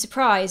would be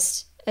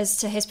surprised as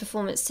to his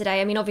performance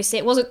today. I mean, obviously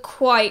it wasn't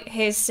quite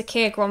his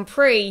Sakir Grand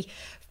Prix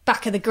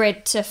back of the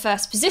grid to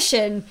first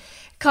position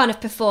kind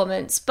of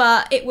performance,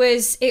 but it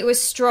was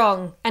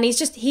strong, and he's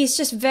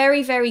just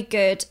very, very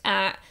good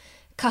at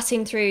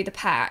cutting through the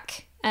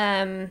pack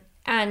and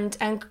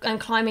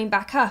climbing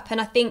back up.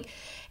 And I think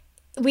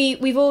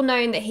we've all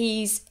known that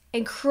he's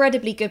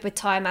incredibly good with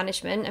tyre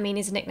management. I mean,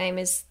 his nickname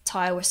is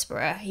Tyre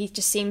Whisperer. He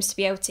just seems to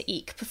be able to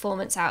eke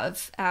performance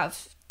out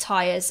of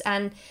tyres,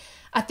 and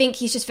I think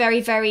he's just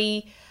very,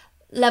 very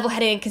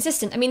level-headed and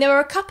consistent. I mean, there were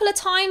a couple of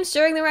times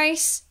during the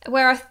race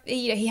where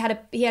he had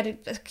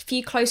a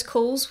few close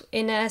calls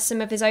in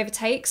some of his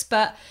overtakes,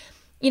 but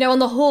on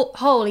the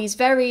whole, he's a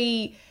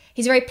very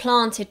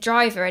planted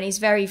driver, and he's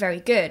very, very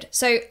good.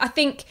 So I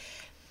think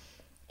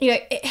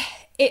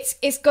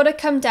it's got to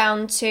come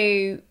down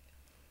to,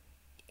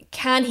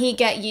 can he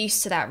get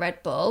used to that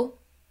Red Bull,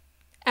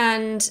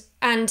 and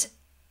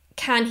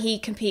can he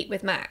compete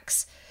with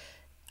Max?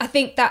 I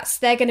think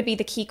they're going to be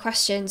the key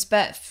questions.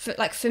 But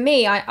for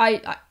me,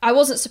 I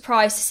wasn't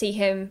surprised to see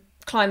him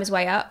climb his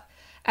way up.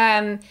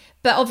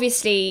 But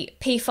obviously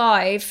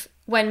P5,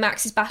 when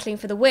Max is battling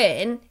for the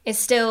win, is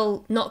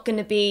still not going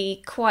to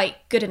be quite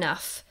good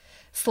enough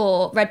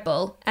for Red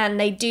Bull, and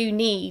they do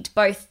need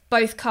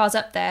both cars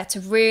up there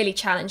to really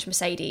challenge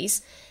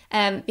Mercedes,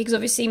 because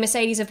obviously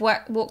Mercedes have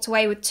walked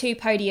away with 2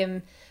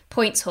 podium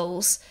points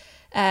hauls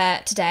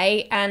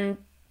today, and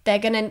they're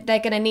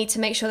gonna need to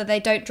make sure that they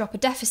don't drop a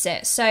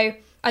deficit. So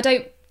I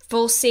don't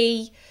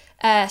foresee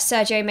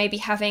Sergio maybe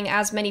having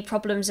as many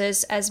problems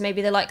as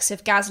maybe the likes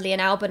of Gasly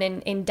and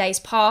Albon in days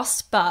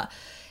past, but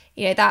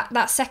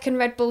that second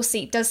Red Bull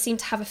seat does seem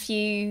to have a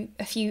few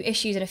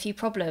issues and a few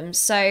problems.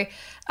 So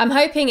I'm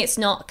hoping it's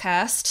not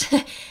cursed,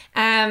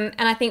 and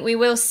I think we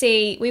will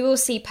see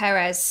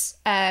Perez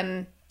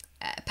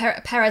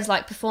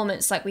like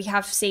performance like we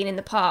have seen in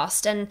the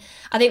past, and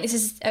I think this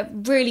is a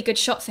really good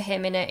shot for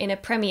him in a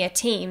Premier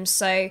team.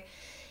 So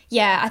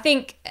yeah, I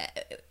think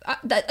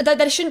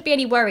there shouldn't be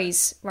any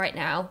worries right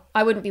now.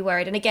 I wouldn't be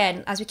worried, and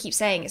again, as we keep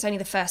saying, it's only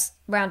the first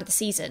round of the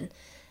season.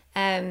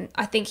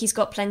 I think he's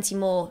got plenty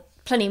more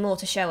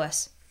to show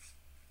us.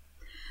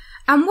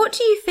 And what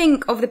do you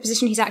think of the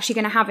position he's actually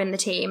going to have in the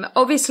team?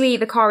 Obviously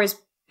the car is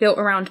built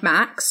around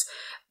Max,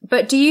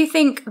 but do you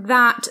think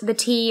that the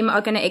team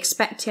are going to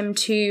expect him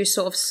to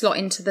sort of slot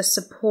into the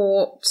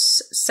support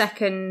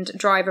second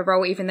driver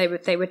role, even though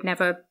they would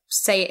never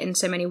say it in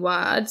so many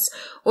words?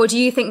 Or do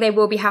you think they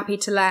will be happy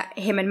to let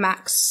him and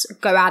Max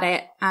go at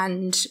it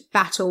and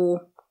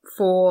battle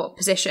for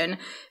position?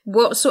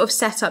 What sort of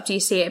setup do you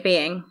see it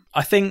being?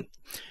 I think,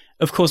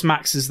 of course,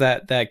 Max is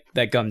their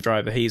gun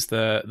driver. He's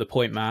the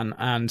point man,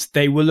 and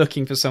they were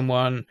looking for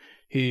someone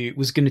who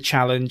was going to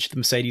challenge the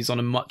Mercedes on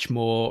a much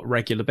more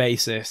regular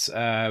basis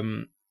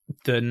than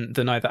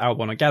either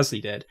Albon or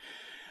Gasly did.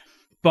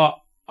 But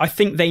I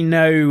think they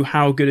know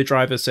how good a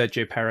driver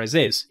Sergio Perez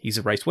is. He's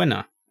a race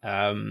winner.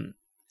 And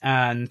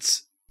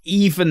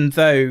even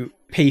though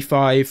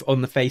P5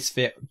 on the face of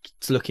it,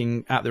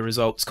 looking at the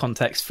results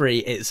context-free,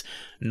 is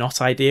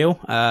not ideal,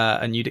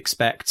 and you'd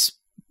expect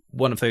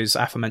one of those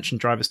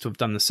aforementioned drivers to have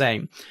done the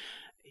same,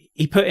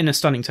 he put in a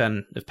stunning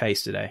turn of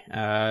pace today.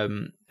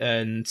 And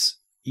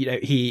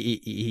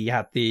he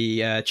had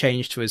the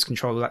change to his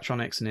control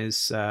electronics and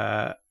his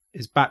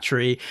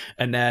battery,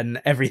 and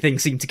then everything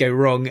seemed to go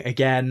wrong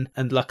again,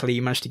 and luckily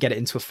he managed to get it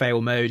into a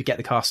fail mode, get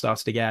the car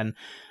started again,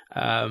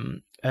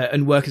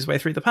 and work his way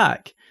through the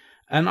pack.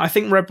 And I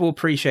think Red Bull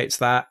appreciates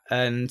that,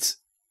 and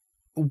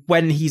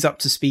when he's up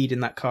to speed in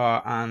that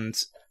car and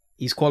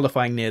he's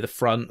qualifying near the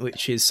front,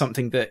 which is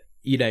something that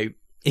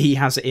he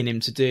has it in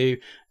him to do,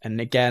 and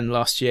again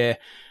last year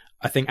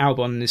I think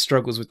Albon and his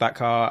struggles with that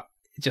car,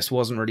 it just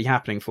wasn't really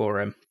happening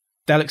for him.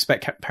 They'll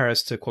expect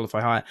Perez to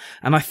qualify higher.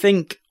 And I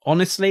think,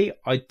 honestly,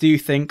 I do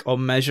think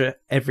on measure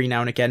every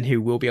now and again he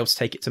will be able to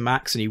take it to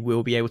Max and he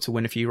will be able to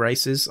win a few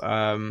races.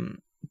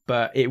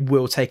 But it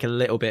will take a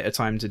little bit of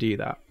time to do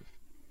that.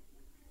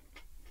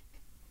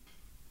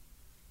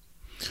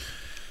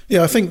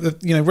 Yeah, I think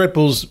that Red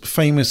Bull's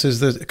famous as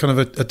the kind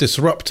of a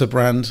disruptor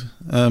brand.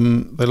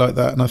 They like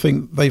that, and I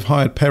think they've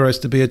hired Perez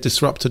to be a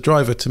disruptor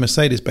driver to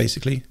Mercedes.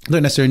 Basically, they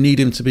don't necessarily need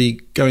him to be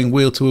going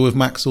wheel to wheel with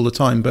Max all the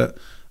time, but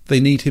they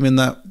need him in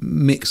that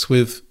mix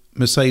with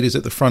Mercedes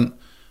at the front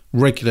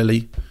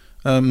regularly.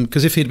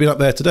 Because if he'd been up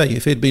there today,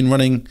 if he'd been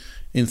running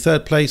in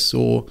third place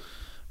or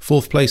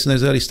fourth place in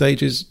those early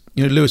stages,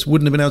 Lewis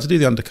wouldn't have been able to do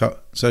the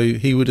undercut. So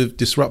he would have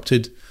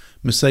disrupted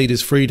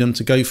Mercedes' freedom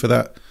to go for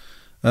that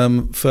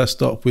first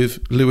stop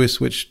with Lewis,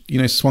 which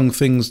swung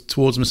things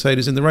towards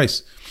Mercedes in the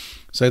race.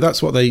 So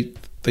that's what they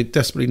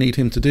desperately need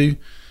him to do.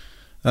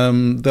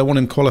 They want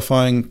him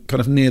qualifying kind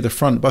of near the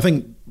front. But I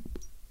think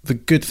the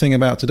good thing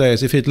about today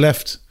is if he'd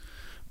left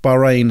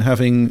Bahrain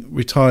having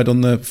retired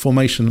on the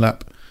formation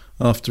lap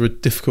after a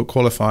difficult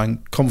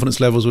qualifying, confidence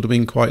levels would have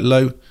been quite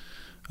low,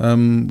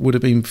 would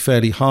have been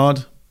fairly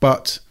hard.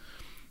 But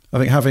I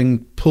think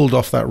having pulled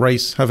off that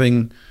race,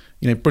 having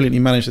brilliantly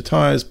managed the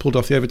tyres, pulled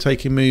off the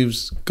overtaking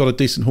moves, got a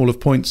decent haul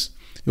of points,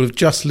 it would have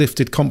just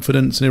lifted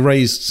confidence and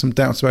erased some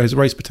doubts about his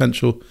race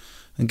potential,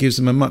 and gives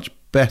him a much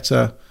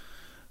better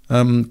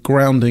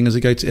grounding as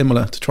they go to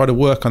Imola to try to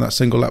work on that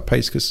single lap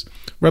pace, because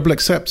Red Bull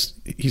accepts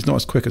he's not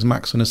as quick as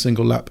Max on a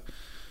single lap.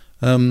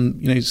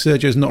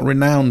 Sergio's not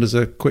renowned as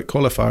a quick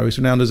qualifier, he's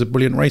renowned as a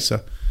brilliant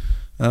racer.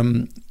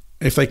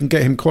 If they can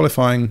get him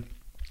qualifying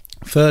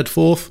third,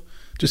 fourth,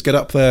 just get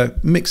up there,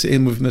 mix it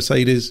in with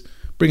Mercedes,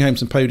 bring home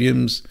some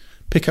podiums,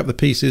 pick up the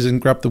pieces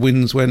and grab the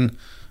wins when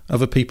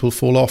other people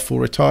fall off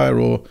or retire,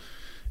 or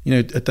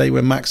a day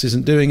when Max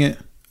isn't doing it.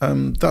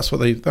 That's what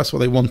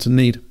they want and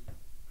need.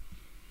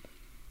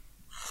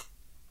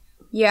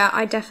 Yeah,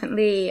 I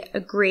definitely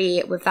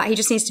agree with that. He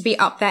just needs to be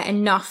up there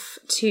enough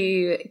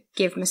to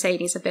give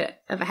Mercedes a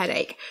bit of a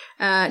headache.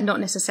 Not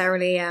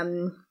necessarily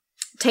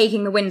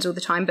taking the wins all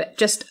the time, but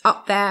just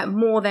up there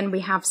more than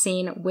we have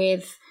seen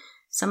with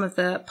some of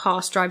the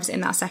past drivers in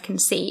that second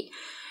seat.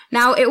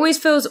 Now, it always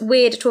feels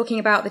weird talking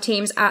about the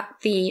teams at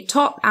the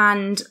top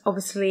and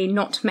obviously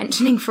not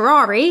mentioning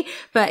Ferrari,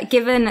 but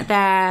given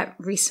their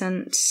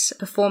recent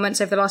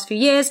performance over the last few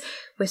years,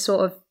 we're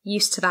sort of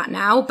used to that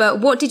now. But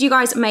what did you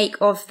guys make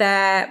of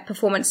their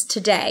performance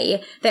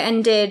today? They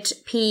ended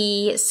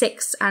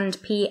P6 and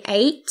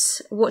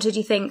P8. What did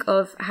you think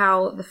of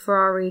how the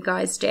Ferrari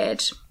guys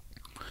did?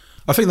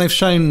 I think they've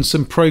shown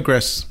some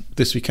progress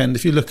this weekend.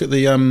 If you look at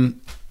the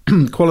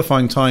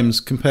qualifying times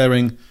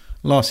comparing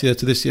last year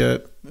to this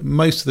year,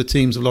 most of the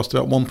teams have lost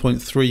about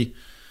 1.3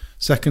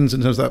 seconds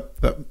in terms of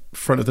that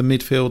front of the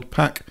midfield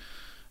pack.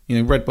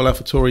 Red Bull,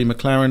 AlphaTauri,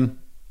 McLaren,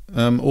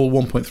 all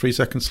 1.3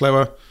 seconds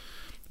slower.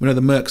 We know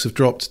the Mercs have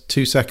dropped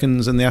 2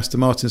 seconds and the Aston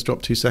Martins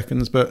dropped 2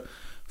 seconds, but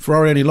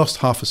Ferrari only lost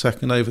half a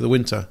second over the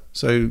winter.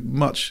 So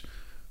much,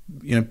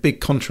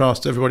 big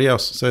contrast to everybody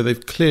else. So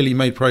they've clearly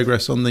made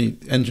progress on the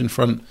engine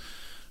front.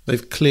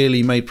 They've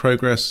clearly made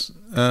progress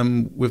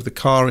with the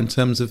car in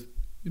terms of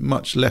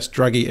much less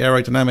draggy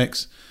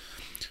aerodynamics.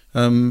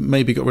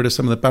 Maybe got rid of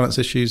some of the balance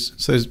issues.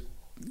 So,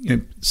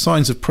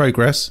 signs of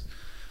progress.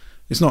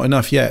 It's not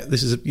enough yet.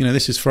 This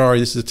is Ferrari.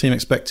 This is a team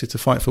expected to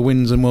fight for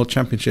wins and world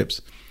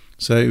championships.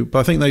 So, but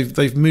I think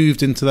they've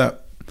moved into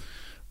that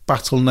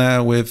battle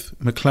now with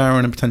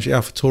McLaren and potentially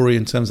AlphaTauri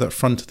in terms of that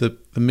front of the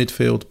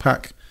midfield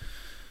pack.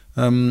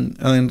 And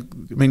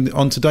then,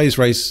 on today's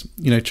race,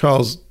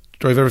 Charles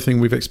drove everything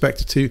we've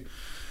expected to.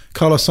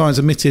 Carlos Sainz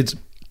admitted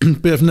a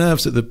bit of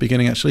nerves at the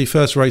beginning, actually.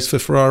 First race for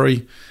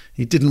Ferrari.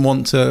 He didn't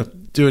want to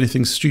do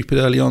anything stupid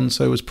early on,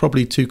 so was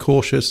probably too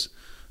cautious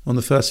on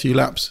the first few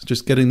laps,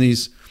 just getting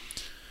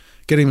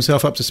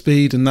himself up to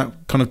speed, and that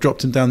kind of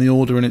dropped him down the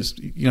order, and it's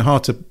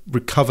hard to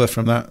recover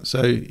from that.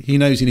 So he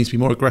knows he needs to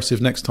be more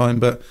aggressive next time.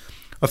 But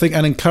I think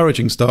an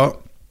encouraging start,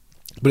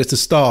 but it's the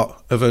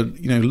start of a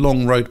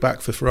long road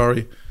back for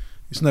Ferrari.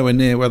 It's nowhere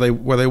near where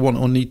they want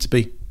or need to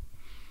be.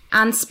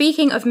 And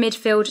speaking of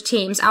midfield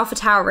teams,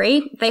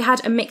 AlphaTauri, they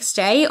had a mixed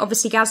day.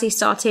 Obviously, Gasly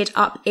started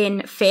up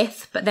in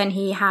 5th, but then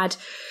he had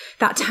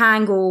that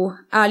tangle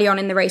early on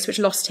in the race, which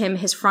lost him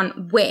his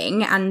front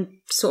wing and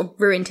sort of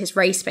ruined his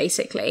race,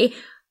 basically.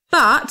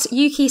 But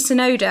Yuki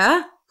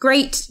Tsunoda,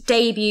 great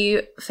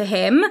debut for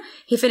him.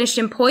 He finished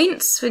in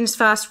points in his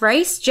first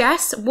race.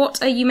 Jess,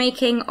 what are you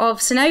making of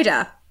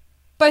Tsunoda?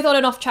 Both on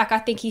and off track, I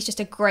think he's just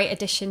a great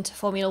addition to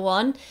Formula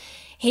One.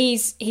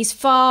 He's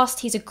fast,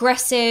 he's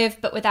aggressive,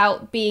 but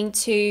without being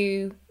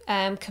too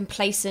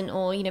complacent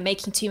or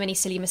making too many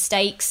silly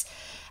mistakes.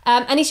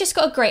 And he's just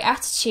got a great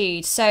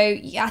attitude. So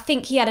I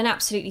think he had an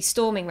absolutely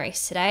storming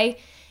race today.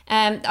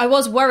 I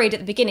was worried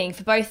at the beginning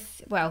for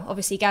both. Well,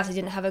 obviously Gasly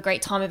didn't have a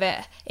great time of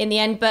it in the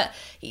end, but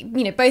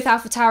both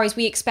AlphaTauris,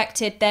 we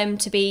expected them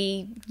to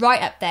be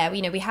right up there.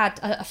 We had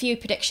a few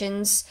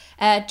predictions.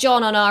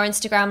 John on our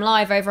Instagram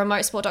live over on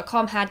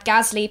motorsport.com had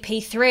Gasly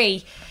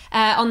P3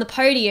 on the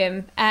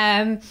podium,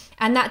 and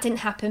that didn't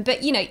happen.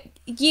 But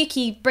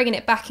Yuki bringing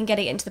it back and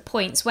getting it into the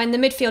points when the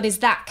midfield is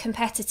that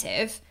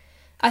competitive.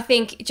 I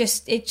think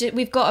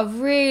we've got a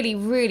really,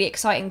 really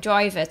exciting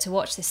driver to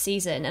watch this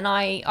season, and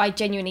I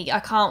genuinely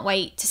can't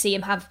wait to see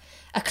him have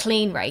a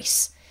clean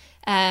race,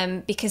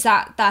 because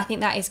that I think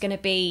that's going to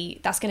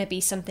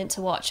be something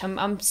to watch.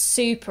 I'm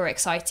super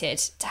excited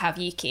to have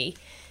Yuki.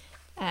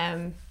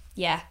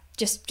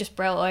 Just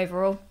brilliant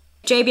overall.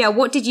 JBL,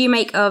 what did you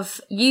make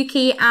of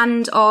Yuki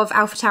and of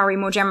AlphaTauri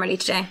more generally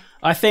today?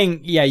 I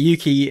think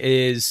Yuki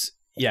is.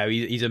 Yeah,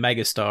 he's a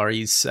megastar.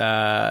 He's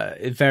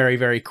very,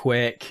 very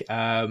quick,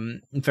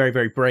 very,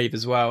 very brave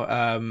as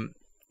well.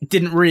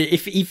 Didn't really,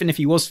 even if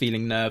he was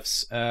feeling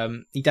nerves,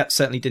 he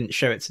certainly didn't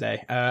show it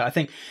today. I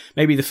think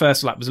maybe the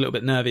first lap was a little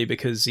bit nervy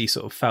because he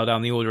sort of fell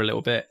down the order a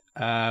little bit.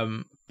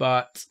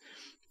 But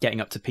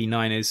getting up to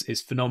P9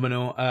 is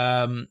phenomenal.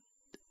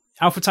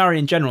 AlphaTauri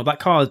in general, that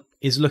car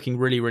is looking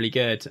really, really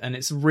good, and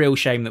it's a real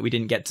shame that we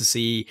didn't get to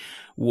see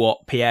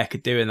what Pierre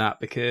could do in that,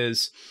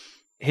 because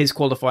his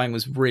qualifying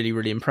was really,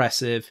 really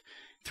impressive.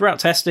 Throughout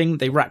testing,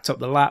 they racked up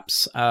the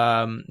laps,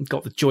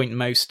 got the joint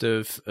most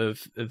of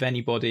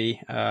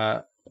anybody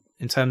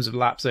in terms of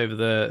laps over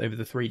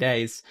the 3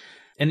 days.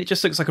 And it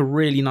just looks like a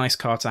really nice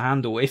car to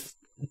handle. If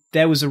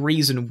there was a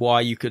reason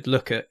why you could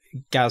look at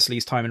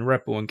Gasly's time in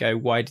Red Bull and go,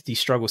 why did he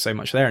struggle so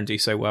much there and do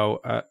so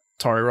well at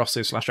Toro Rosso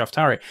 /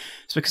 AlphaTauri?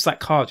 It's because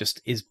that car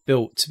just is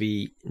built to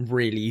be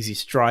really easy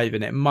to drive,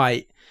 and it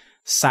might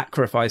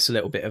sacrifice a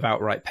little bit of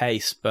outright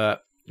pace,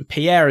 but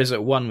Pierre is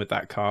at one with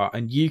that car,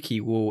 and Yuki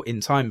will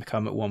in time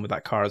become at one with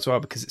that car as well,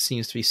 because it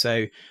seems to be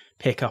so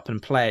pick up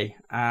and play.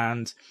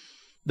 And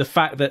the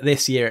fact that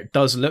this year it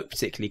does look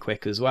particularly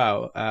quick as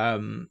well,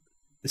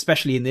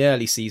 especially in the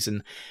early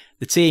season,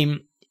 the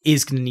team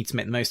is going to need to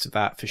make the most of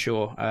that for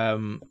sure.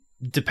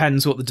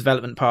 Depends what the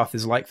development path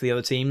is like for the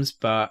other teams,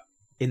 but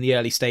in the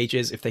early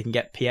stages, if they can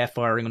get Pierre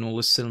firing on all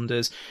the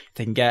cylinders, if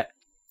they can get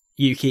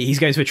Yuki. He's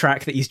going to a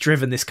track that he's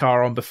driven this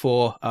car on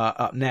before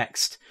up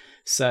next.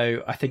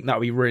 So I think that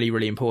will be really,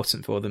 really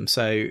important for them.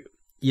 So,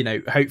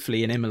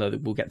 hopefully in Imola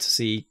we'll get to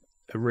see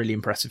a really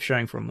impressive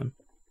showing from them.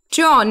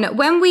 John,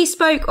 when we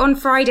spoke on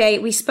Friday,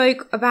 we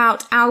spoke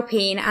about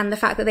Alpine and the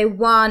fact that they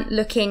weren't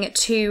looking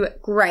too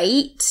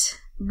great.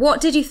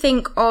 What did you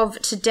think of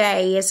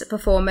today's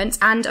performance?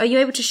 And are you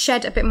able to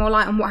shed a bit more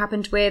light on what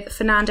happened with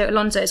Fernando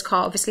Alonso's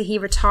car? Obviously, he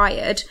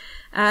retired.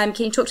 Can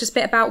you talk to us a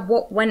bit about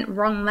what went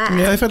wrong there?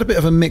 Yeah, they've had a bit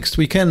of a mixed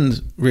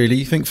weekend,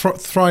 really. I think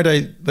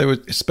Friday they were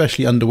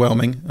especially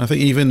underwhelming. I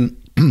think even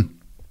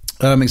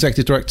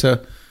Executive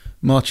Director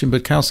Marcin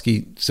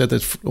Budkowski said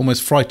they'd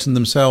almost frightened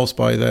themselves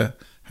by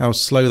how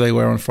slow they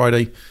were on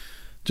Friday,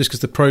 just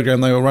because the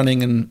programme they were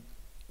running,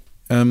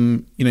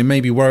 and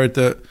maybe worried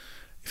that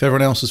if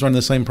everyone else is running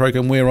the same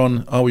programme we're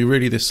on, are we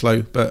really this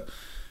slow? But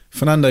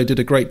Fernando did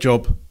a great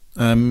job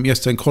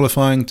yesterday in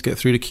qualifying to get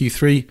through to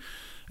Q3.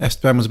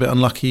 Esteban was a bit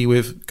unlucky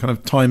with kind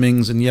of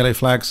timings and yellow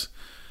flags,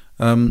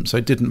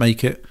 so didn't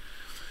make it.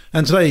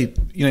 And today,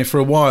 for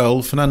a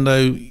while,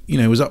 Fernando,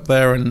 was up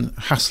there and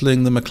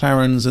hassling the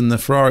McLarens and the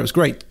Ferrari. It was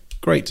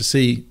great to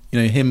see,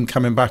 him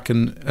coming back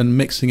and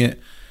mixing it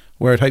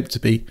where it hoped to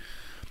be.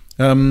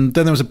 Then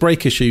there was a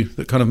brake issue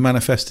that kind of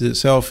manifested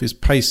itself. His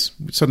pace,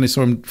 suddenly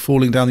saw him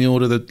falling down the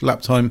order, the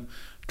lap time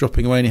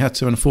dropping away, and he had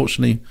to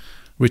unfortunately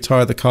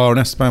retire the car. And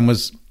Esteban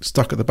was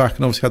stuck at the back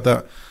and obviously had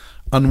that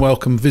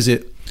unwelcome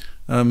visit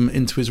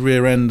into his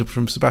rear end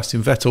from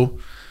Sebastian Vettel.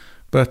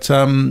 But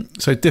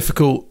so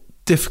difficult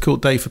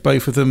day for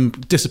both of them.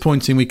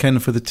 Disappointing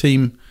weekend for the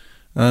team.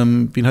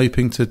 Been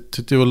hoping to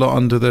do a lot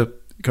under the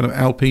kind of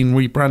Alpine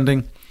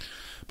rebranding.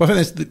 But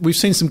I think we've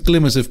seen some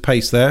glimmers of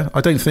pace there.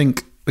 I don't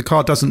think the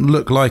car doesn't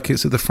look like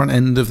it's at the front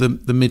end of the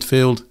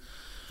midfield,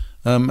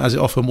 as it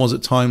often was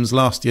at times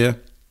last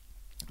year.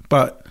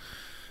 But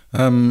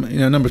a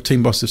number of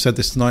team bosses have said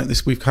this tonight.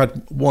 We've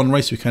had one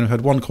race weekend, we've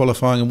had one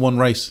qualifying and one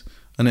race,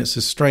 and it's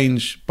a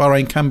strange.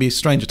 Bahrain can be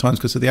strange at times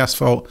because of the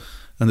asphalt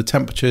and the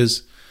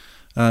temperatures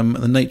and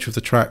the nature of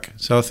the track.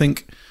 So I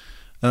think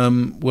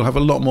we'll have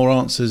a lot more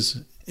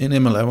answers in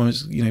Imola when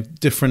it's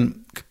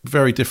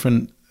very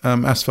different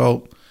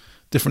asphalt,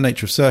 different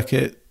nature of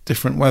circuit,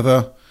 different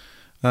weather.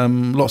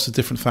 Lots of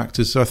different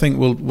factors. So I think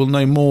we'll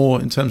know more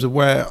in terms of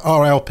where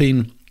are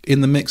Alpine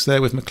in the mix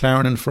there with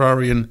McLaren and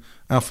Ferrari and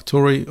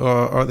AlphaTauri, or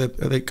are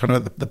they kind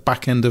of at the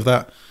back end of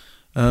that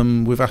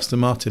with Aston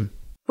Martin?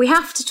 We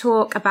have to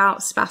talk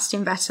about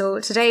Sebastian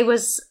Vettel. Today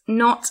was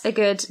not a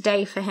good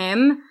day for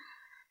him.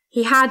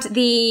 He had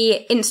the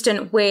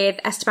incident with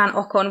Esteban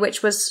Ocon,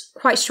 which was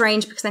quite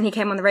strange because then he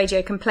came on the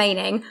radio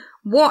complaining.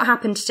 What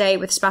happened today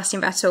with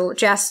Sebastian Vettel?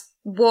 Jess,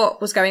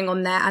 what was going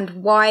on there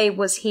and why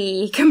was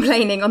he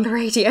complaining on the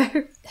radio?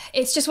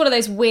 It's just one of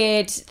those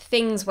weird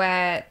things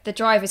where the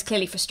driver's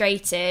clearly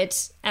frustrated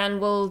and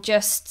will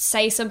just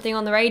say something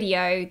on the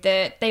radio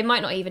that they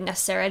might not even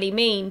necessarily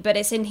mean, but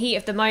it's in heat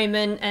of the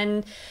moment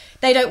and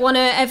they don't want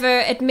to ever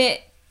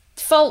admit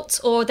fault,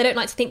 or they don't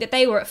like to think that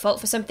they were at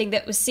fault for something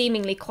that was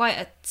seemingly quite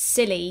a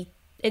silly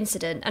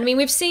incident. I mean,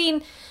 we've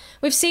seen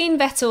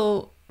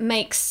Vettel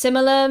make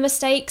similar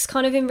mistakes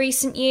kind of in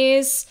recent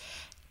years.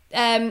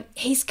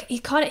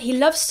 He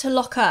loves to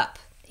lock up.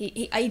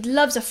 He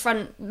loves a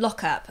front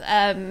lockup,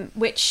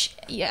 which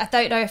I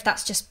don't know if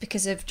that's just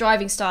because of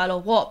driving style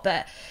or what,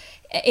 but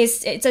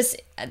it does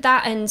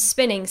that, and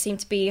spinning seem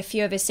to be a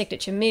few of his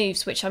signature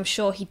moves, which I'm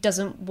sure he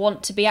doesn't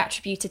want to be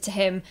attributed to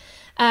him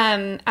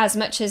as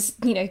much as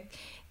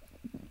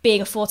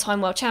being a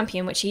 4-time world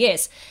champion, which he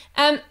is.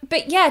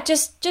 But yeah,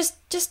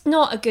 just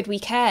not a good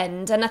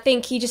weekend, and I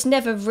think he just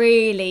never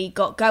really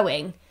got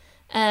going.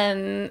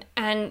 And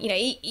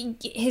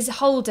his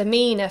whole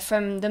demeanour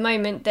from the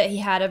moment that he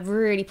had a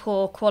really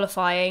poor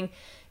qualifying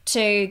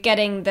to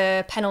getting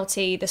the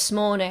penalty this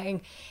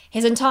morning,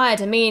 his entire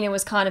demeanour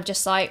was kind of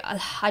just like,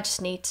 I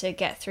just need to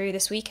get through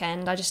this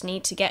weekend. I just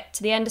need to get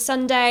to the end of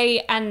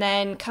Sunday and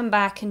then come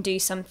back and do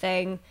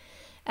something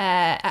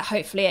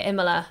hopefully at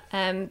Imola.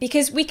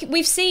 Because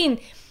we've seen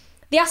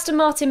the Aston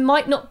Martin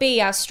might not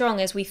be as strong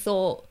as we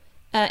thought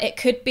it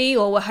could be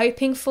or were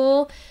hoping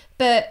for.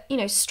 But,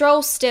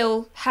 Stroll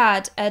still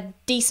had a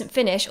decent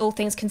finish, all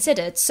things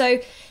considered. So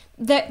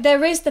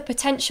there is the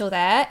potential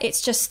there.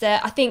 It's just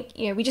that I think,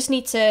 we just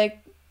need to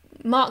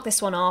mark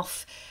this one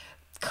off,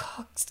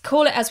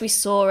 call it as we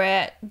saw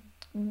it.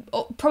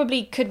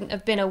 Probably couldn't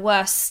have been a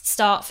worse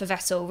start for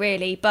Vettel,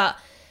 really. But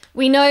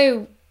we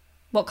know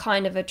what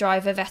kind of a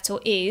driver Vettel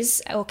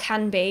is or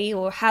can be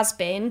or has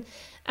been.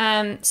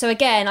 So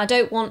again, I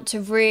don't want to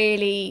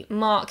really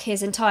mark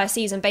his entire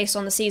season based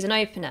on the season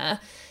opener.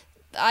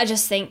 I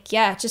just think,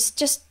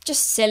 just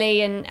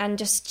silly and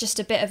just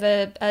a bit of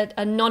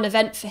a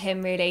non-event for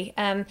him, really.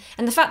 And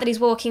the fact that he's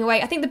walking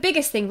away, I think the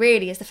biggest thing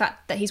really is the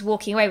fact that he's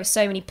walking away with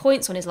so many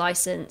points on his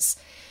licence,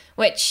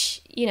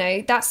 which,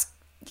 that's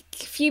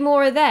a few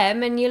more of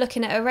them and you're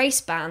looking at a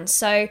race ban.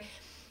 So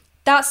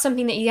that's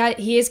something that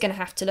he is going to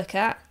have to look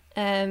at.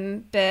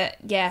 But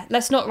yeah,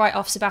 let's not write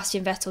off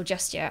Sebastian Vettel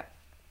just yet.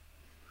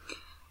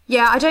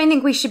 Yeah, I don't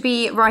think we should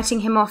be writing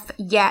him off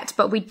yet,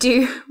 but we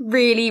do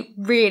really,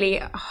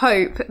 really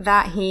hope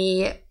that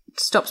he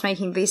stops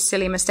making these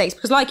silly mistakes.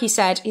 Because like you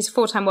said, he's a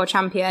 4-time world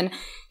champion.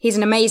 He's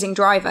an amazing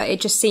driver.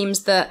 It just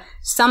seems that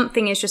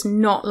something is just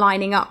not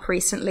lining up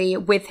recently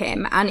with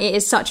him. And it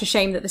is such a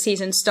shame that the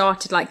season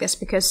started like this,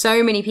 because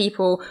so many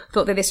people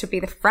thought that this would be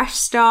the fresh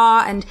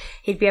start and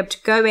he'd be able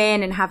to go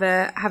in and have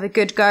a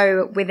good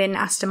go within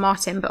Aston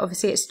Martin. But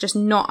obviously it's just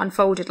not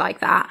unfolded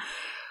like that.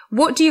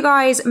 What do you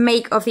guys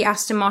make of the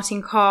Aston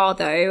Martin car,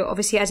 though?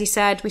 Obviously, as you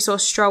said, we saw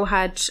Stroll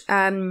had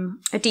a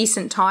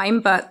decent time,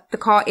 but the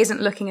car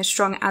isn't looking as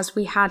strong as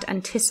we had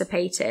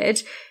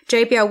anticipated.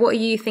 JBL, what are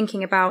you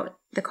thinking about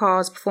the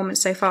car's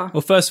performance so far?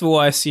 Well, first of all,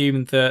 I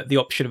assume that the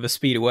option of a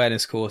speed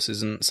awareness course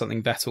isn't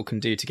something Vettel can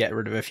do to get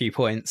rid of a few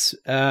points.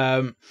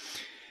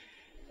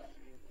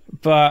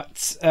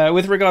 But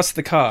with regards to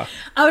the car,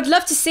 I would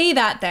love to see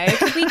that, though.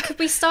 Could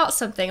we start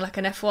something like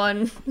an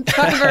F1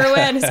 driver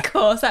awareness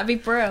course? That'd be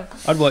brilliant.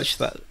 I'd watch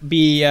that.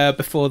 Be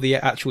before the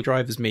actual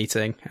drivers'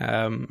 meeting.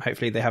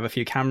 Hopefully they have a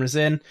few cameras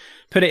in.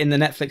 Put it in the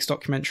Netflix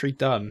documentary.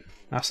 Done.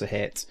 That's a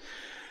hit.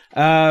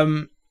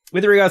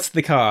 With regards to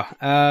the car,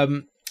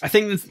 I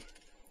think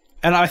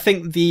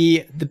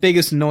the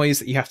biggest noise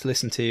that you have to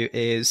listen to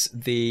is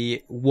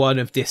the one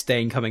of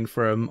disdain coming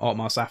from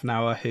Otmar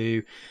Szafnauer,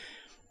 who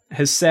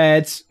has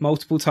said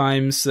multiple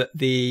times that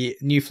the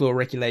new floor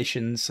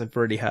regulations have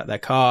really hurt their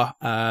car.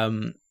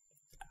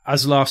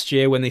 As last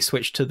year when they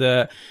switched to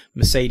the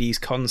Mercedes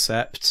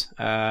concept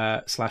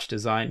 /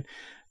 design,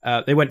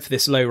 they went for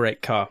this low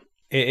rake car.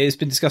 It has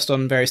been discussed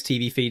on various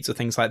TV feeds or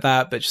things like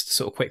that, but just a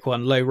sort of quick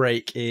one. Low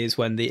rake is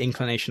when the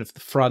inclination of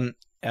the front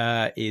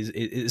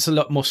is a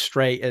lot more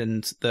straight,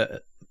 and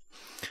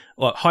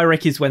high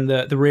rake is when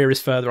the rear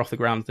is further off the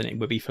ground than it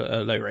would be for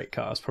a low rake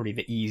car. It's probably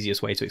the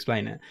easiest way to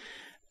explain it.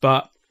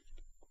 But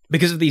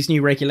because of these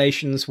new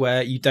regulations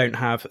where you don't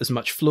have as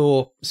much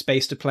floor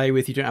space to play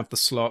with, you don't have the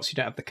slots, you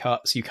don't have the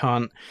cuts, you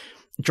can't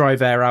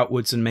drive air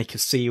outwards and make a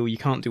seal, you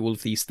can't do all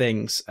of these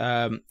things.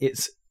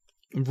 It's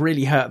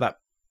really hurt that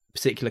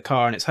particular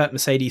car, and it's hurt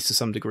Mercedes to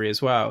some degree as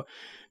well,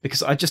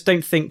 because I just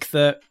don't think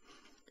that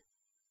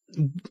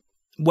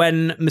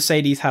when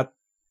Mercedes had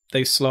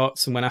those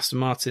slots and when Aston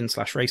Martin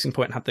 / Racing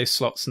Point had those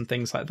slots and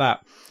things like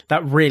that,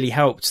 that really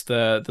helped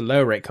the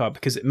lower rate car,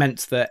 because it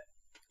meant that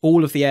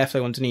all of the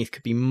airflow underneath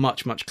could be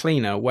much, much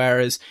cleaner.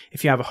 Whereas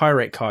if you have a high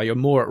rate car, you're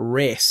more at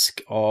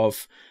risk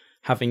of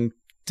having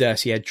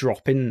dirty air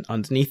drop in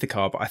underneath the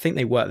car. But I think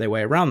they work their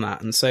way around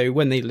that. And so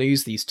when they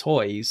lose these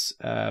toys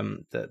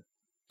that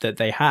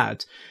they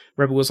had,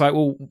 Red Bull was like,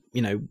 well,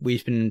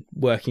 we've been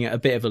working at a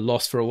bit of a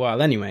loss for a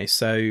while anyway,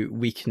 so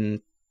we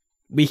can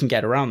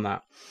get around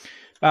that.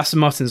 Aston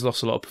Martin's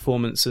lost a lot of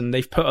performance, and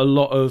they've put a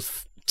lot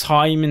of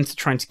time into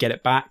trying to get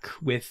it back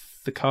with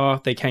the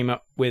car. They came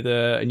up with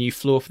a new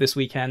floor for this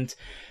weekend,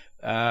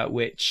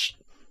 which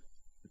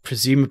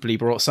presumably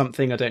brought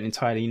something. I don't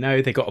entirely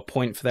know. They got a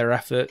point for their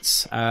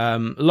efforts.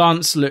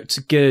 Lance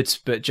looked good,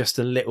 but just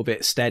a little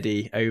bit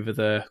steady over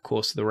the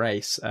course of the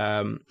race,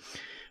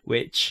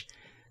 which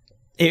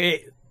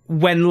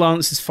when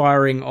Lance is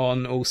firing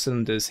on all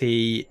cylinders,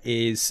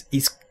 he's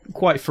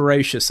quite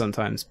ferocious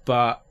sometimes,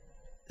 but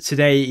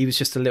today he was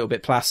just a little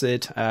bit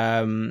placid.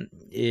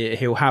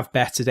 He'll have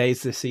better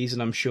days this season,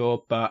 I'm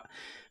sure, but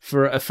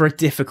for a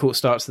difficult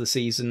start to the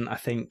season, I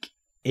think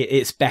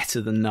it's better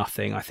than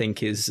nothing, I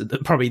think is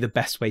probably the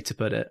best way to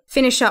put it.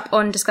 Finish up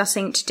on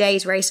discussing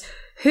today's race.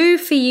 Who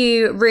for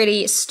you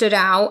really stood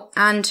out,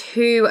 and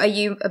who are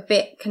you a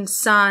bit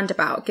concerned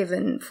about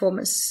given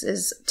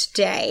performances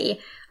today?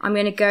 I'm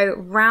going to go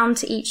round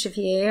to each of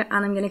you,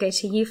 and I'm going to go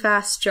to you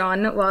first,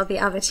 John, while the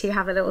other two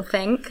have a little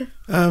think.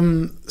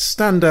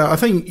 Standout, I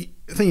think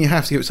you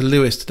have to give it to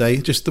Lewis today.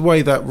 Just the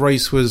way that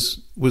race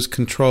was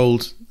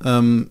controlled.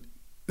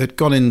 They'd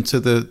gone into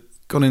the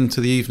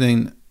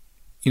evening,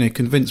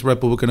 convinced Red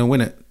Bull were going to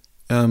win it.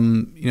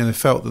 They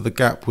felt that the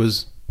gap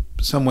was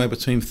somewhere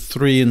between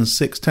 3 and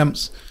 6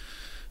 tenths.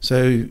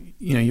 So,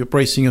 you're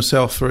bracing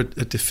yourself for a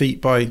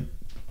defeat by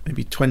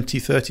maybe 20,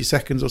 30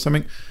 seconds or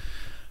something.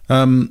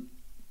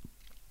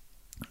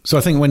 So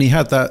I think when he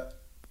had that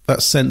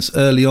sense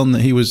early on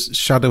that he was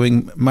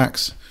shadowing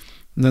Max,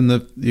 and then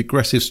the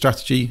aggressive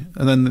strategy,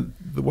 and then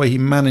the way he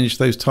managed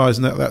those tyres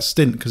and that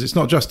stint, because it's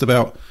not just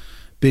about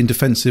being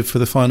defensive for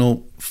the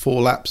final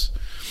 4 laps.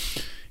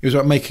 It was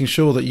about making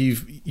sure that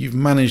you've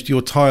managed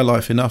your tyre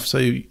life enough so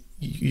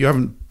you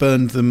haven't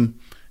burned them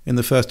in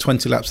the first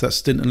 20 laps of that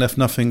stint and left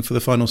nothing for the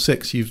final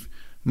 6. You've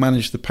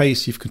managed the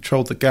pace, you've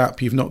controlled the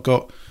gap, you've not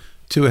got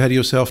too ahead of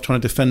yourself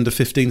trying to defend a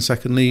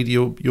 15-second lead.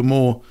 You're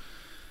more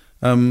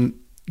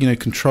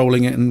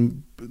controlling it,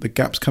 and the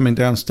gap's coming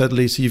down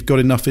steadily, so you've got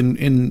enough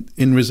in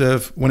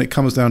reserve when it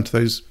comes down to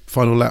those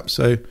final laps.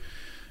 So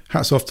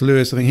hats off to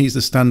Lewis. I think he's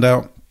the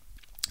standout.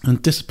 And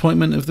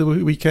disappointment of the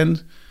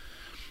weekend,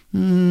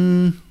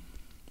 I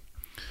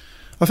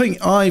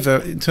think either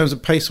in terms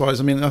of pace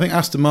wise. I think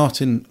Aston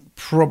Martin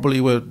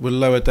probably were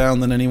lower down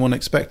than anyone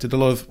expected. A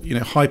lot of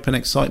hype and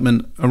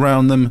excitement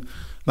around them.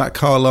 That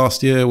car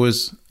last year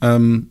was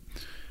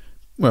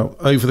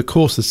over the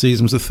course of the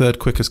season was the third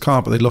quickest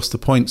car, but they lost the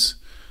points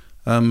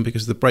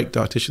because of the brake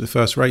duct issue the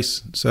first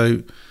race.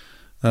 So,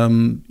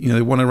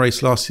 they won a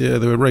race last year.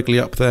 They were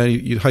regularly up there.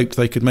 You'd hoped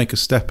they could make a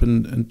step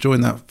and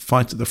join that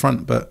fight at the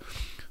front, but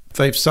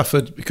they've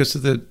suffered because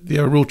of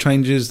the rule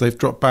changes. They've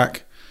dropped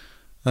back.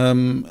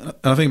 And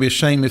I think it'd be a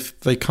shame if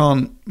they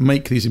can't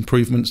make these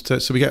improvements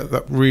so we get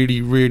that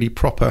really, really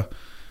proper,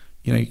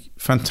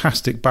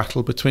 fantastic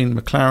battle between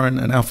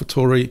McLaren and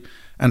AlphaTauri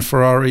and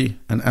Ferrari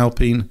and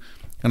Alpine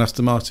and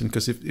Aston Martin.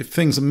 Because if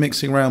things are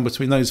mixing around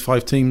between those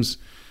 5 teams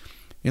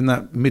in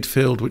that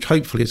midfield, which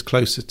hopefully is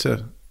closer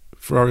to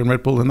Ferrari and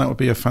Red Bull, then that would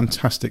be a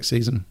fantastic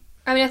season.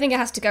 I mean, I think it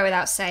has to go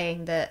without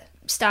saying that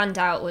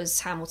standout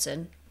was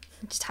Hamilton.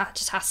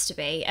 Just has to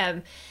be.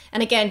 And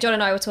again, John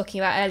and I were talking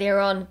about earlier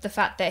on the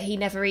fact that he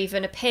never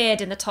even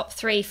appeared in the top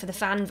 3 for the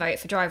fan vote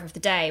for Driver of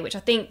the Day, which I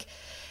think,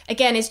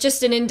 again, is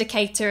just an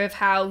indicator of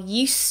how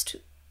used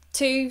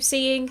to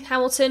seeing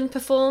Hamilton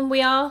perform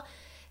we are,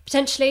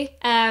 potentially.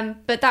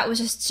 But that was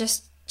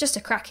just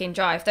a cracking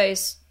drive.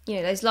 Those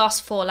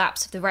last 4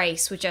 laps of the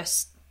race were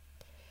just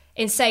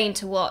insane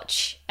to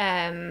watch.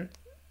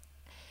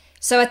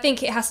 So I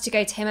think it has to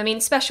go to him. I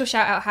mean, special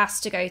shout out has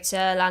to go to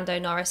Lando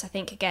Norris. I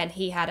think, again,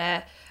 he had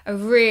a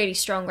really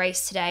strong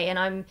race today,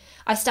 and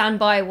I stand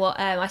by what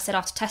I said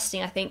after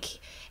testing. I think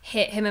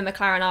him and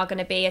McLaren are going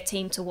to be a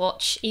team to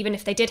watch, even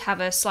if they did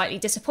have a slightly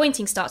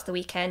disappointing start to the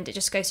weekend. It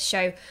just goes to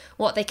show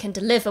what they can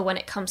deliver when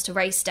it comes to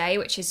race day,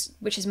 which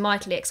is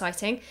mightily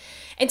exciting.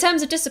 In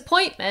terms of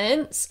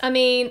disappointments, I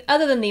mean,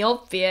 other than the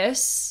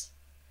obvious,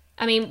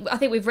 I mean, I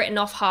think we've written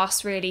off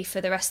Haas really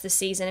for the rest of the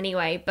season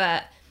anyway,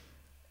 but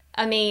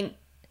I mean,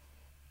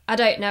 I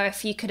don't know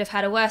if you could have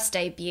had a worse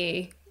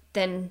debut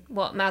than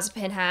what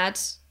Mazepin had.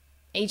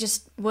 He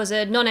just was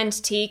a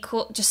non-entity,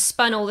 just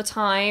spun all the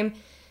time,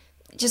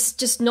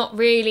 just not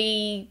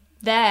really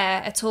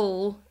there at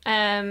all. But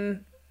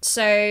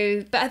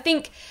I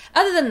think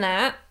other than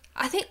that,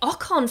 I think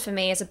Ocon for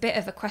me is a bit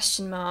of a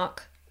question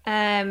mark.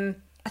 I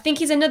think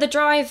he's another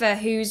driver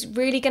who's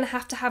really going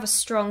to have a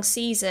strong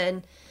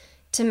season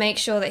to make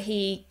sure that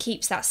he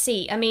keeps that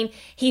seat. I mean,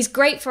 he's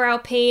great for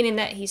Alpine in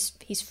that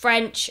he's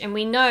French, and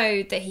we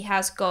know that he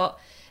has got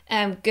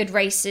good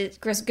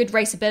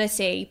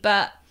raceability.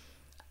 But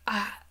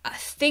I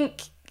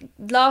think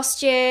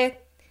last year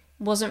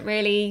wasn't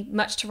really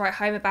much to write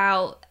home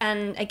about.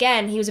 And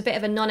again, he was a bit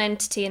of a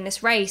non-entity in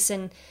this race.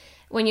 And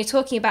when you're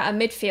talking about a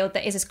midfield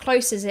that is as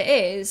close as it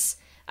is,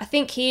 I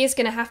think he is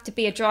going to have to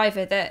be a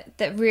driver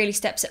that really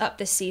steps it up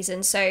this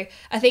season. So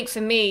I think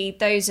for me,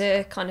 those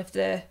are kind of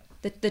the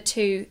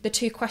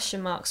two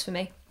question marks for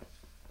me.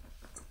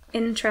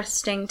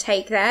 Interesting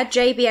take there.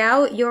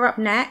 JBL, you're up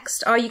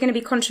next. Are you going to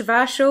be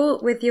controversial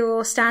with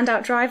your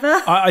standout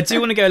driver? I do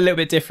want to go a little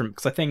bit different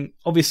because I think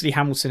obviously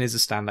Hamilton is a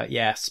standout,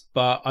 yes,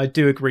 but I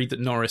do agree that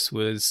Norris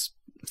was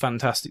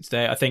fantastic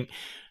today. I think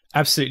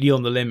absolutely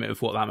on the limit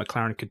of what that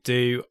McLaren could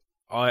do.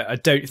 I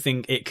don't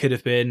think it could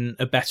have been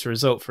a better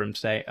result for him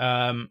today.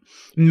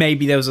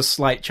 Maybe there was a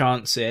slight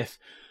chance if,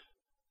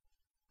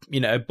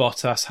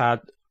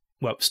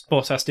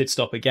 Bottas did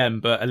stop again,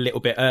 but a little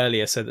bit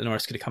earlier so that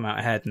Norris could have come out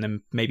ahead and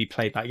then maybe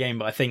played that game.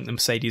 But I think the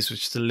Mercedes was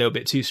just a little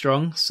bit too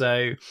strong.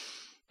 So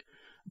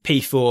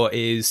P4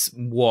 is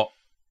what,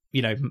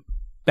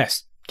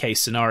 best case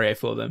scenario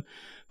for them.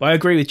 But I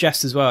agree with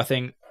Jess as well. I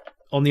think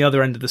on the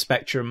other end of the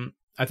spectrum,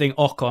 I think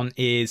Ocon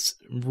is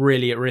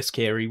really at risk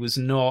here. He was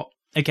not...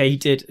 Okay, he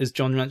did, as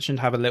John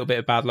mentioned, have a little bit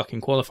of bad luck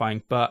in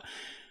qualifying, but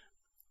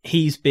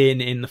he's been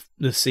in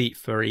the seat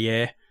for a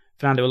year.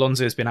 Fernando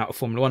Alonso has been out of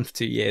Formula 1 for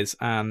 2 years,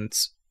 and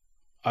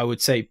I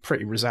would say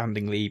pretty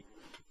resoundingly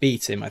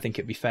beat him, I think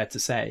it'd be fair to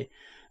say.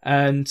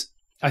 And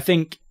I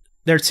think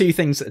there are 2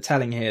 things that are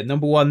telling here.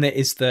 Number one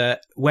is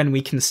that when we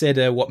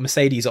consider what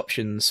Mercedes'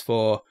 options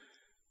for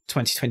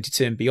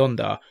 2022 and beyond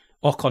are,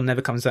 Ocon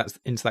never comes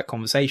into that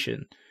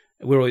conversation.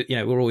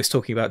 We're always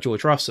talking about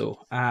George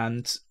Russell,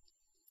 and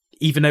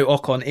even though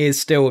Ocon is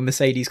still a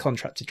Mercedes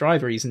contracted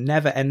driver, he's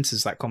never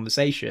enters that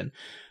conversation.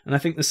 And I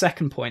think the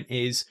second point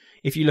is,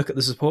 if you look at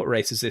the support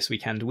races this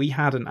weekend, we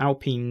had an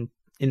Alpine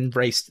in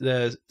race,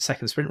 the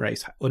second sprint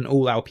race, an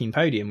all Alpine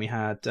podium. We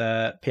had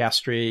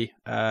Piastri,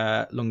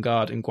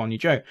 Lungard and Guan Yu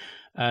Zhou.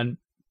 And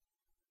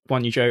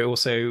Guan Yu Zhou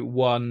also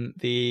won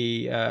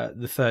the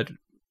third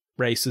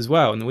race as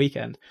well in the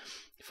weekend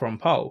from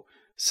pole.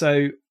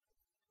 So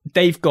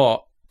they've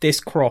got this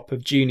crop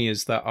of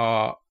juniors that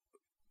are,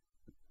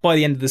 by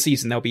the end of the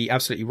season, they'll be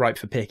absolutely ripe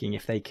for picking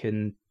if they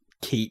can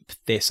keep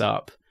this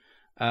up,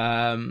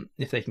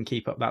 if they can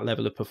keep up that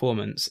level of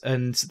performance.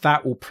 And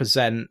that will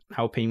present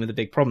Alpine with a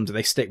big problem. Do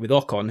they stick with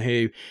Ocon,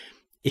 who,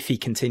 if he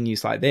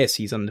continues like this,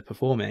 he's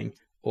underperforming,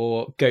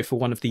 or go for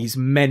one of these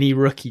many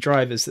rookie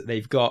drivers that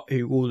they've got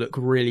who all look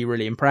really,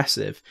 really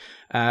impressive?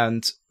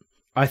 And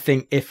I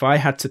think if I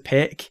had to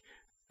pick,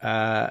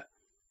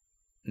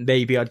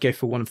 maybe I'd go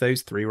for one of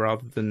those 3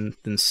 rather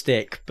than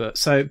stick.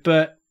 But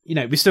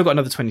we've still got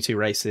another 22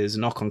 races,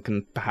 and Ocon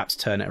can perhaps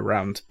turn it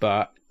around,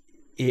 but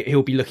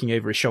he'll be looking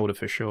over his shoulder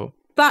for sure.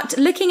 But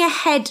looking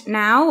ahead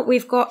now,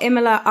 we've got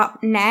Imola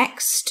up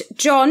next.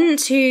 John,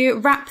 to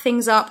wrap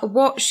things up,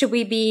 what should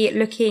we be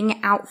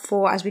looking out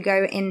for as we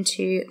go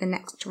into the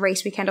next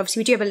race weekend?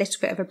 Obviously, we do have a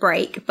little bit of a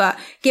break, but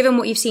given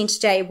what you've seen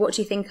today, what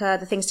do you think are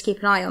the things to keep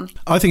an eye on?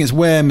 I think it's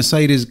where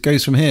Mercedes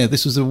goes from here.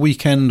 This was a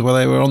weekend where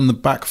they were on the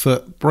back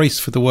foot,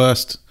 braced for the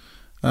worst.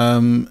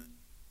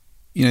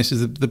 This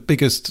is the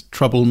biggest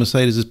trouble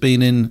Mercedes has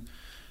been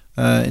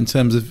in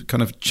terms of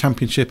kind of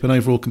championship and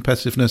overall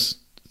competitiveness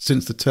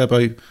since the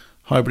turbo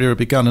hybrid era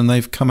begun, and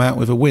they've come out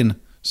with a win.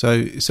 So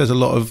it says a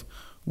lot of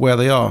where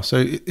they are.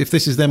 So if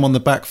this is them on the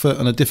back foot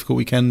on a difficult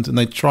weekend and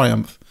they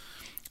triumph,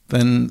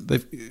 then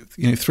they've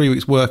 3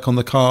 weeks work on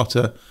the car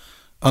to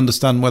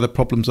understand where the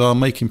problems are,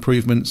 make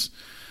improvements,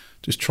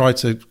 just try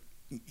to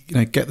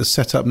get the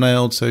setup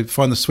nailed. So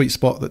find the sweet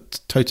spot that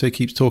Toto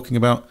keeps talking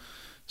about.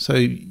 So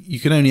you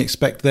can only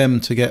expect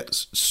them to get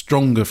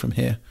stronger from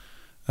here.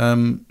 So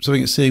I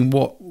think it's seeing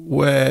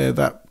where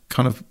that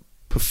kind of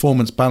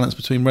performance balance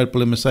between Red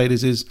Bull and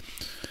Mercedes is,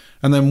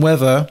 and then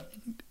whether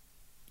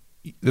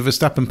the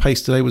Verstappen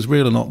pace today was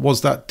real or not. Was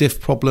that diff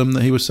problem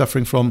that he was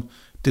suffering from,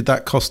 did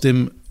that cost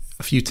him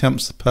a few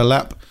tenths per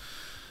lap?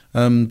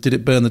 Did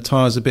it burn the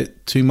tyres a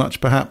bit too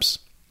much perhaps?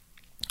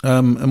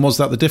 And was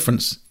that the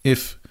difference?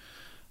 If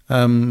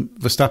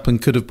Verstappen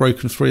could have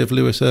broken free of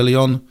Lewis early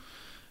on,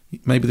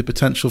 maybe the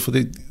potential for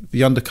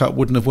the undercut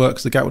wouldn't have worked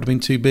because the gap would have been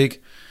too big.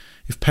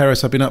 If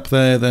Perez had been up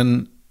there,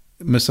 then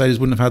Mercedes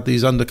wouldn't have had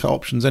these undercut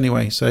options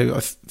anyway. So I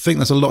think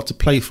there's a lot to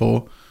play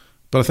for,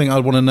 but I think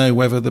I'd want to know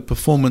whether the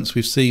performance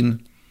we've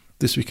seen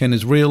this weekend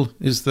is real.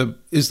 Is the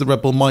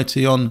Red Bull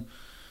mighty on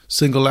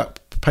single lap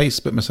pace,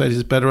 but Mercedes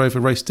is better over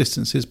race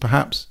distances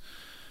perhaps?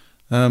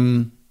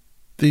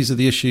 These are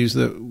the issues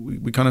that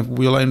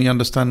we'll only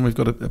understand. We've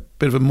got a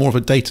bit of more of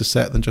a data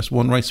set than just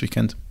one race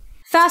weekend.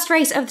 First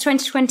race of the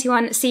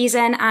 2021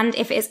 season, and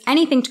if it's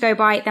anything to go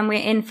by, then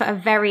we're in for a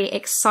very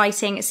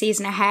exciting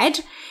season ahead.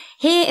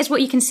 Here is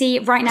what you can see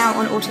right now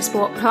on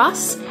Autosport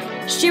Plus.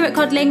 Stuart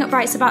Codling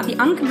writes about the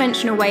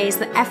unconventional ways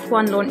that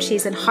F1 launch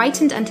season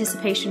heightened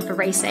anticipation for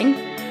racing.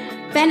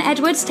 Ben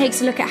Edwards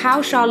takes a look at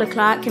how Charles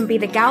Leclerc can be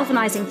the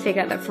galvanising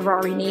figure that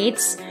Ferrari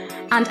needs.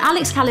 And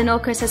Alex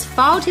Kalinauckas has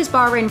filed his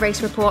Bahrain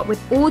race report with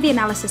all the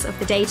analysis of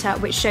the data,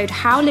 which showed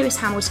how Lewis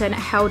Hamilton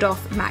held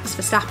off Max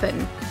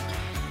Verstappen.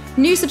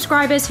 New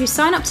subscribers who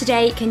sign up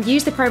today can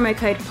use the promo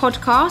code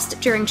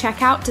PODCAST during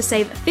checkout to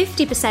save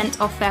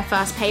 50% off their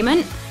first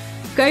payment.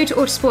 Go to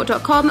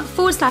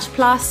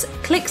autosport.com/plus,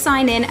 click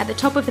sign in at the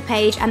top of the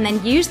page, and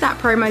then use that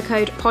promo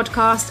code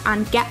PODCAST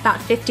and get that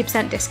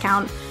 50%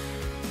 discount.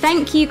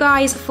 Thank you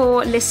guys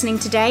for listening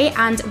today,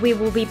 and we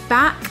will be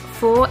back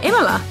for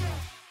Imola.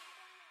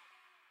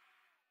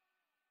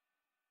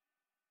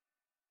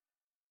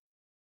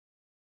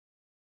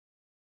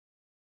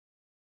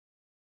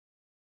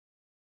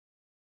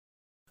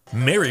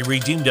 Mary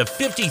redeemed a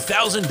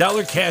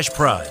 $50,000 cash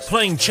prize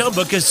playing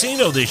Chumba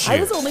Casino this year. I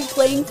was only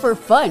playing for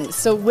fun,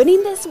 so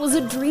winning this was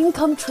a dream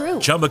come true.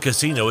 Chumba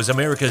Casino is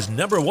America's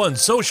 #1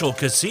 social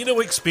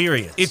casino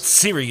experience. It's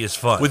serious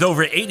fun. With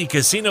over 80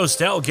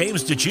 casino-style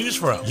games to choose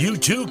from, you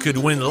too could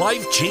win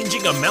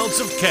life-changing amounts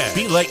of cash.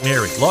 Be like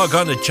Mary. Log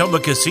on to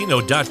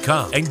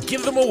ChumbaCasino.com and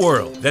give them a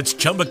whirl. That's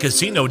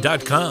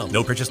ChumbaCasino.com.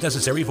 No purchase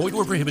necessary. Void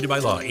where prohibited by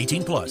law.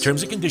 18+.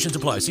 Terms and conditions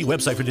apply. See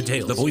website for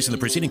details. The voice in the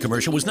preceding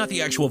commercial was not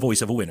the actual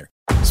voice of a winner.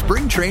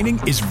 Spring training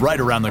is right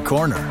around the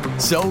corner,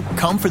 so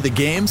come for the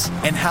games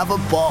and have a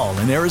ball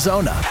in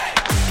Arizona.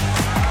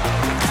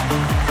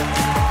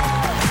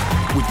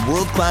 With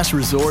world-class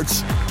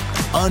resorts,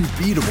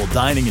 unbeatable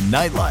dining and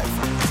nightlife,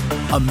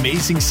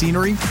 amazing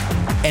scenery,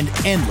 and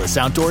endless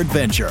outdoor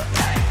adventure.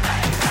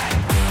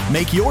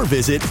 Make your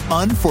visit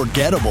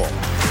unforgettable.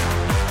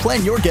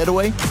 Plan your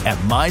getaway at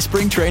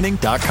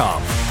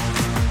myspringtraining.com.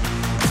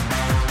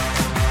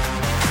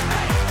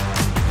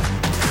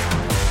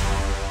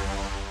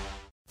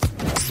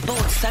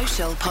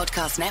 Social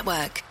Podcast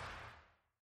Network.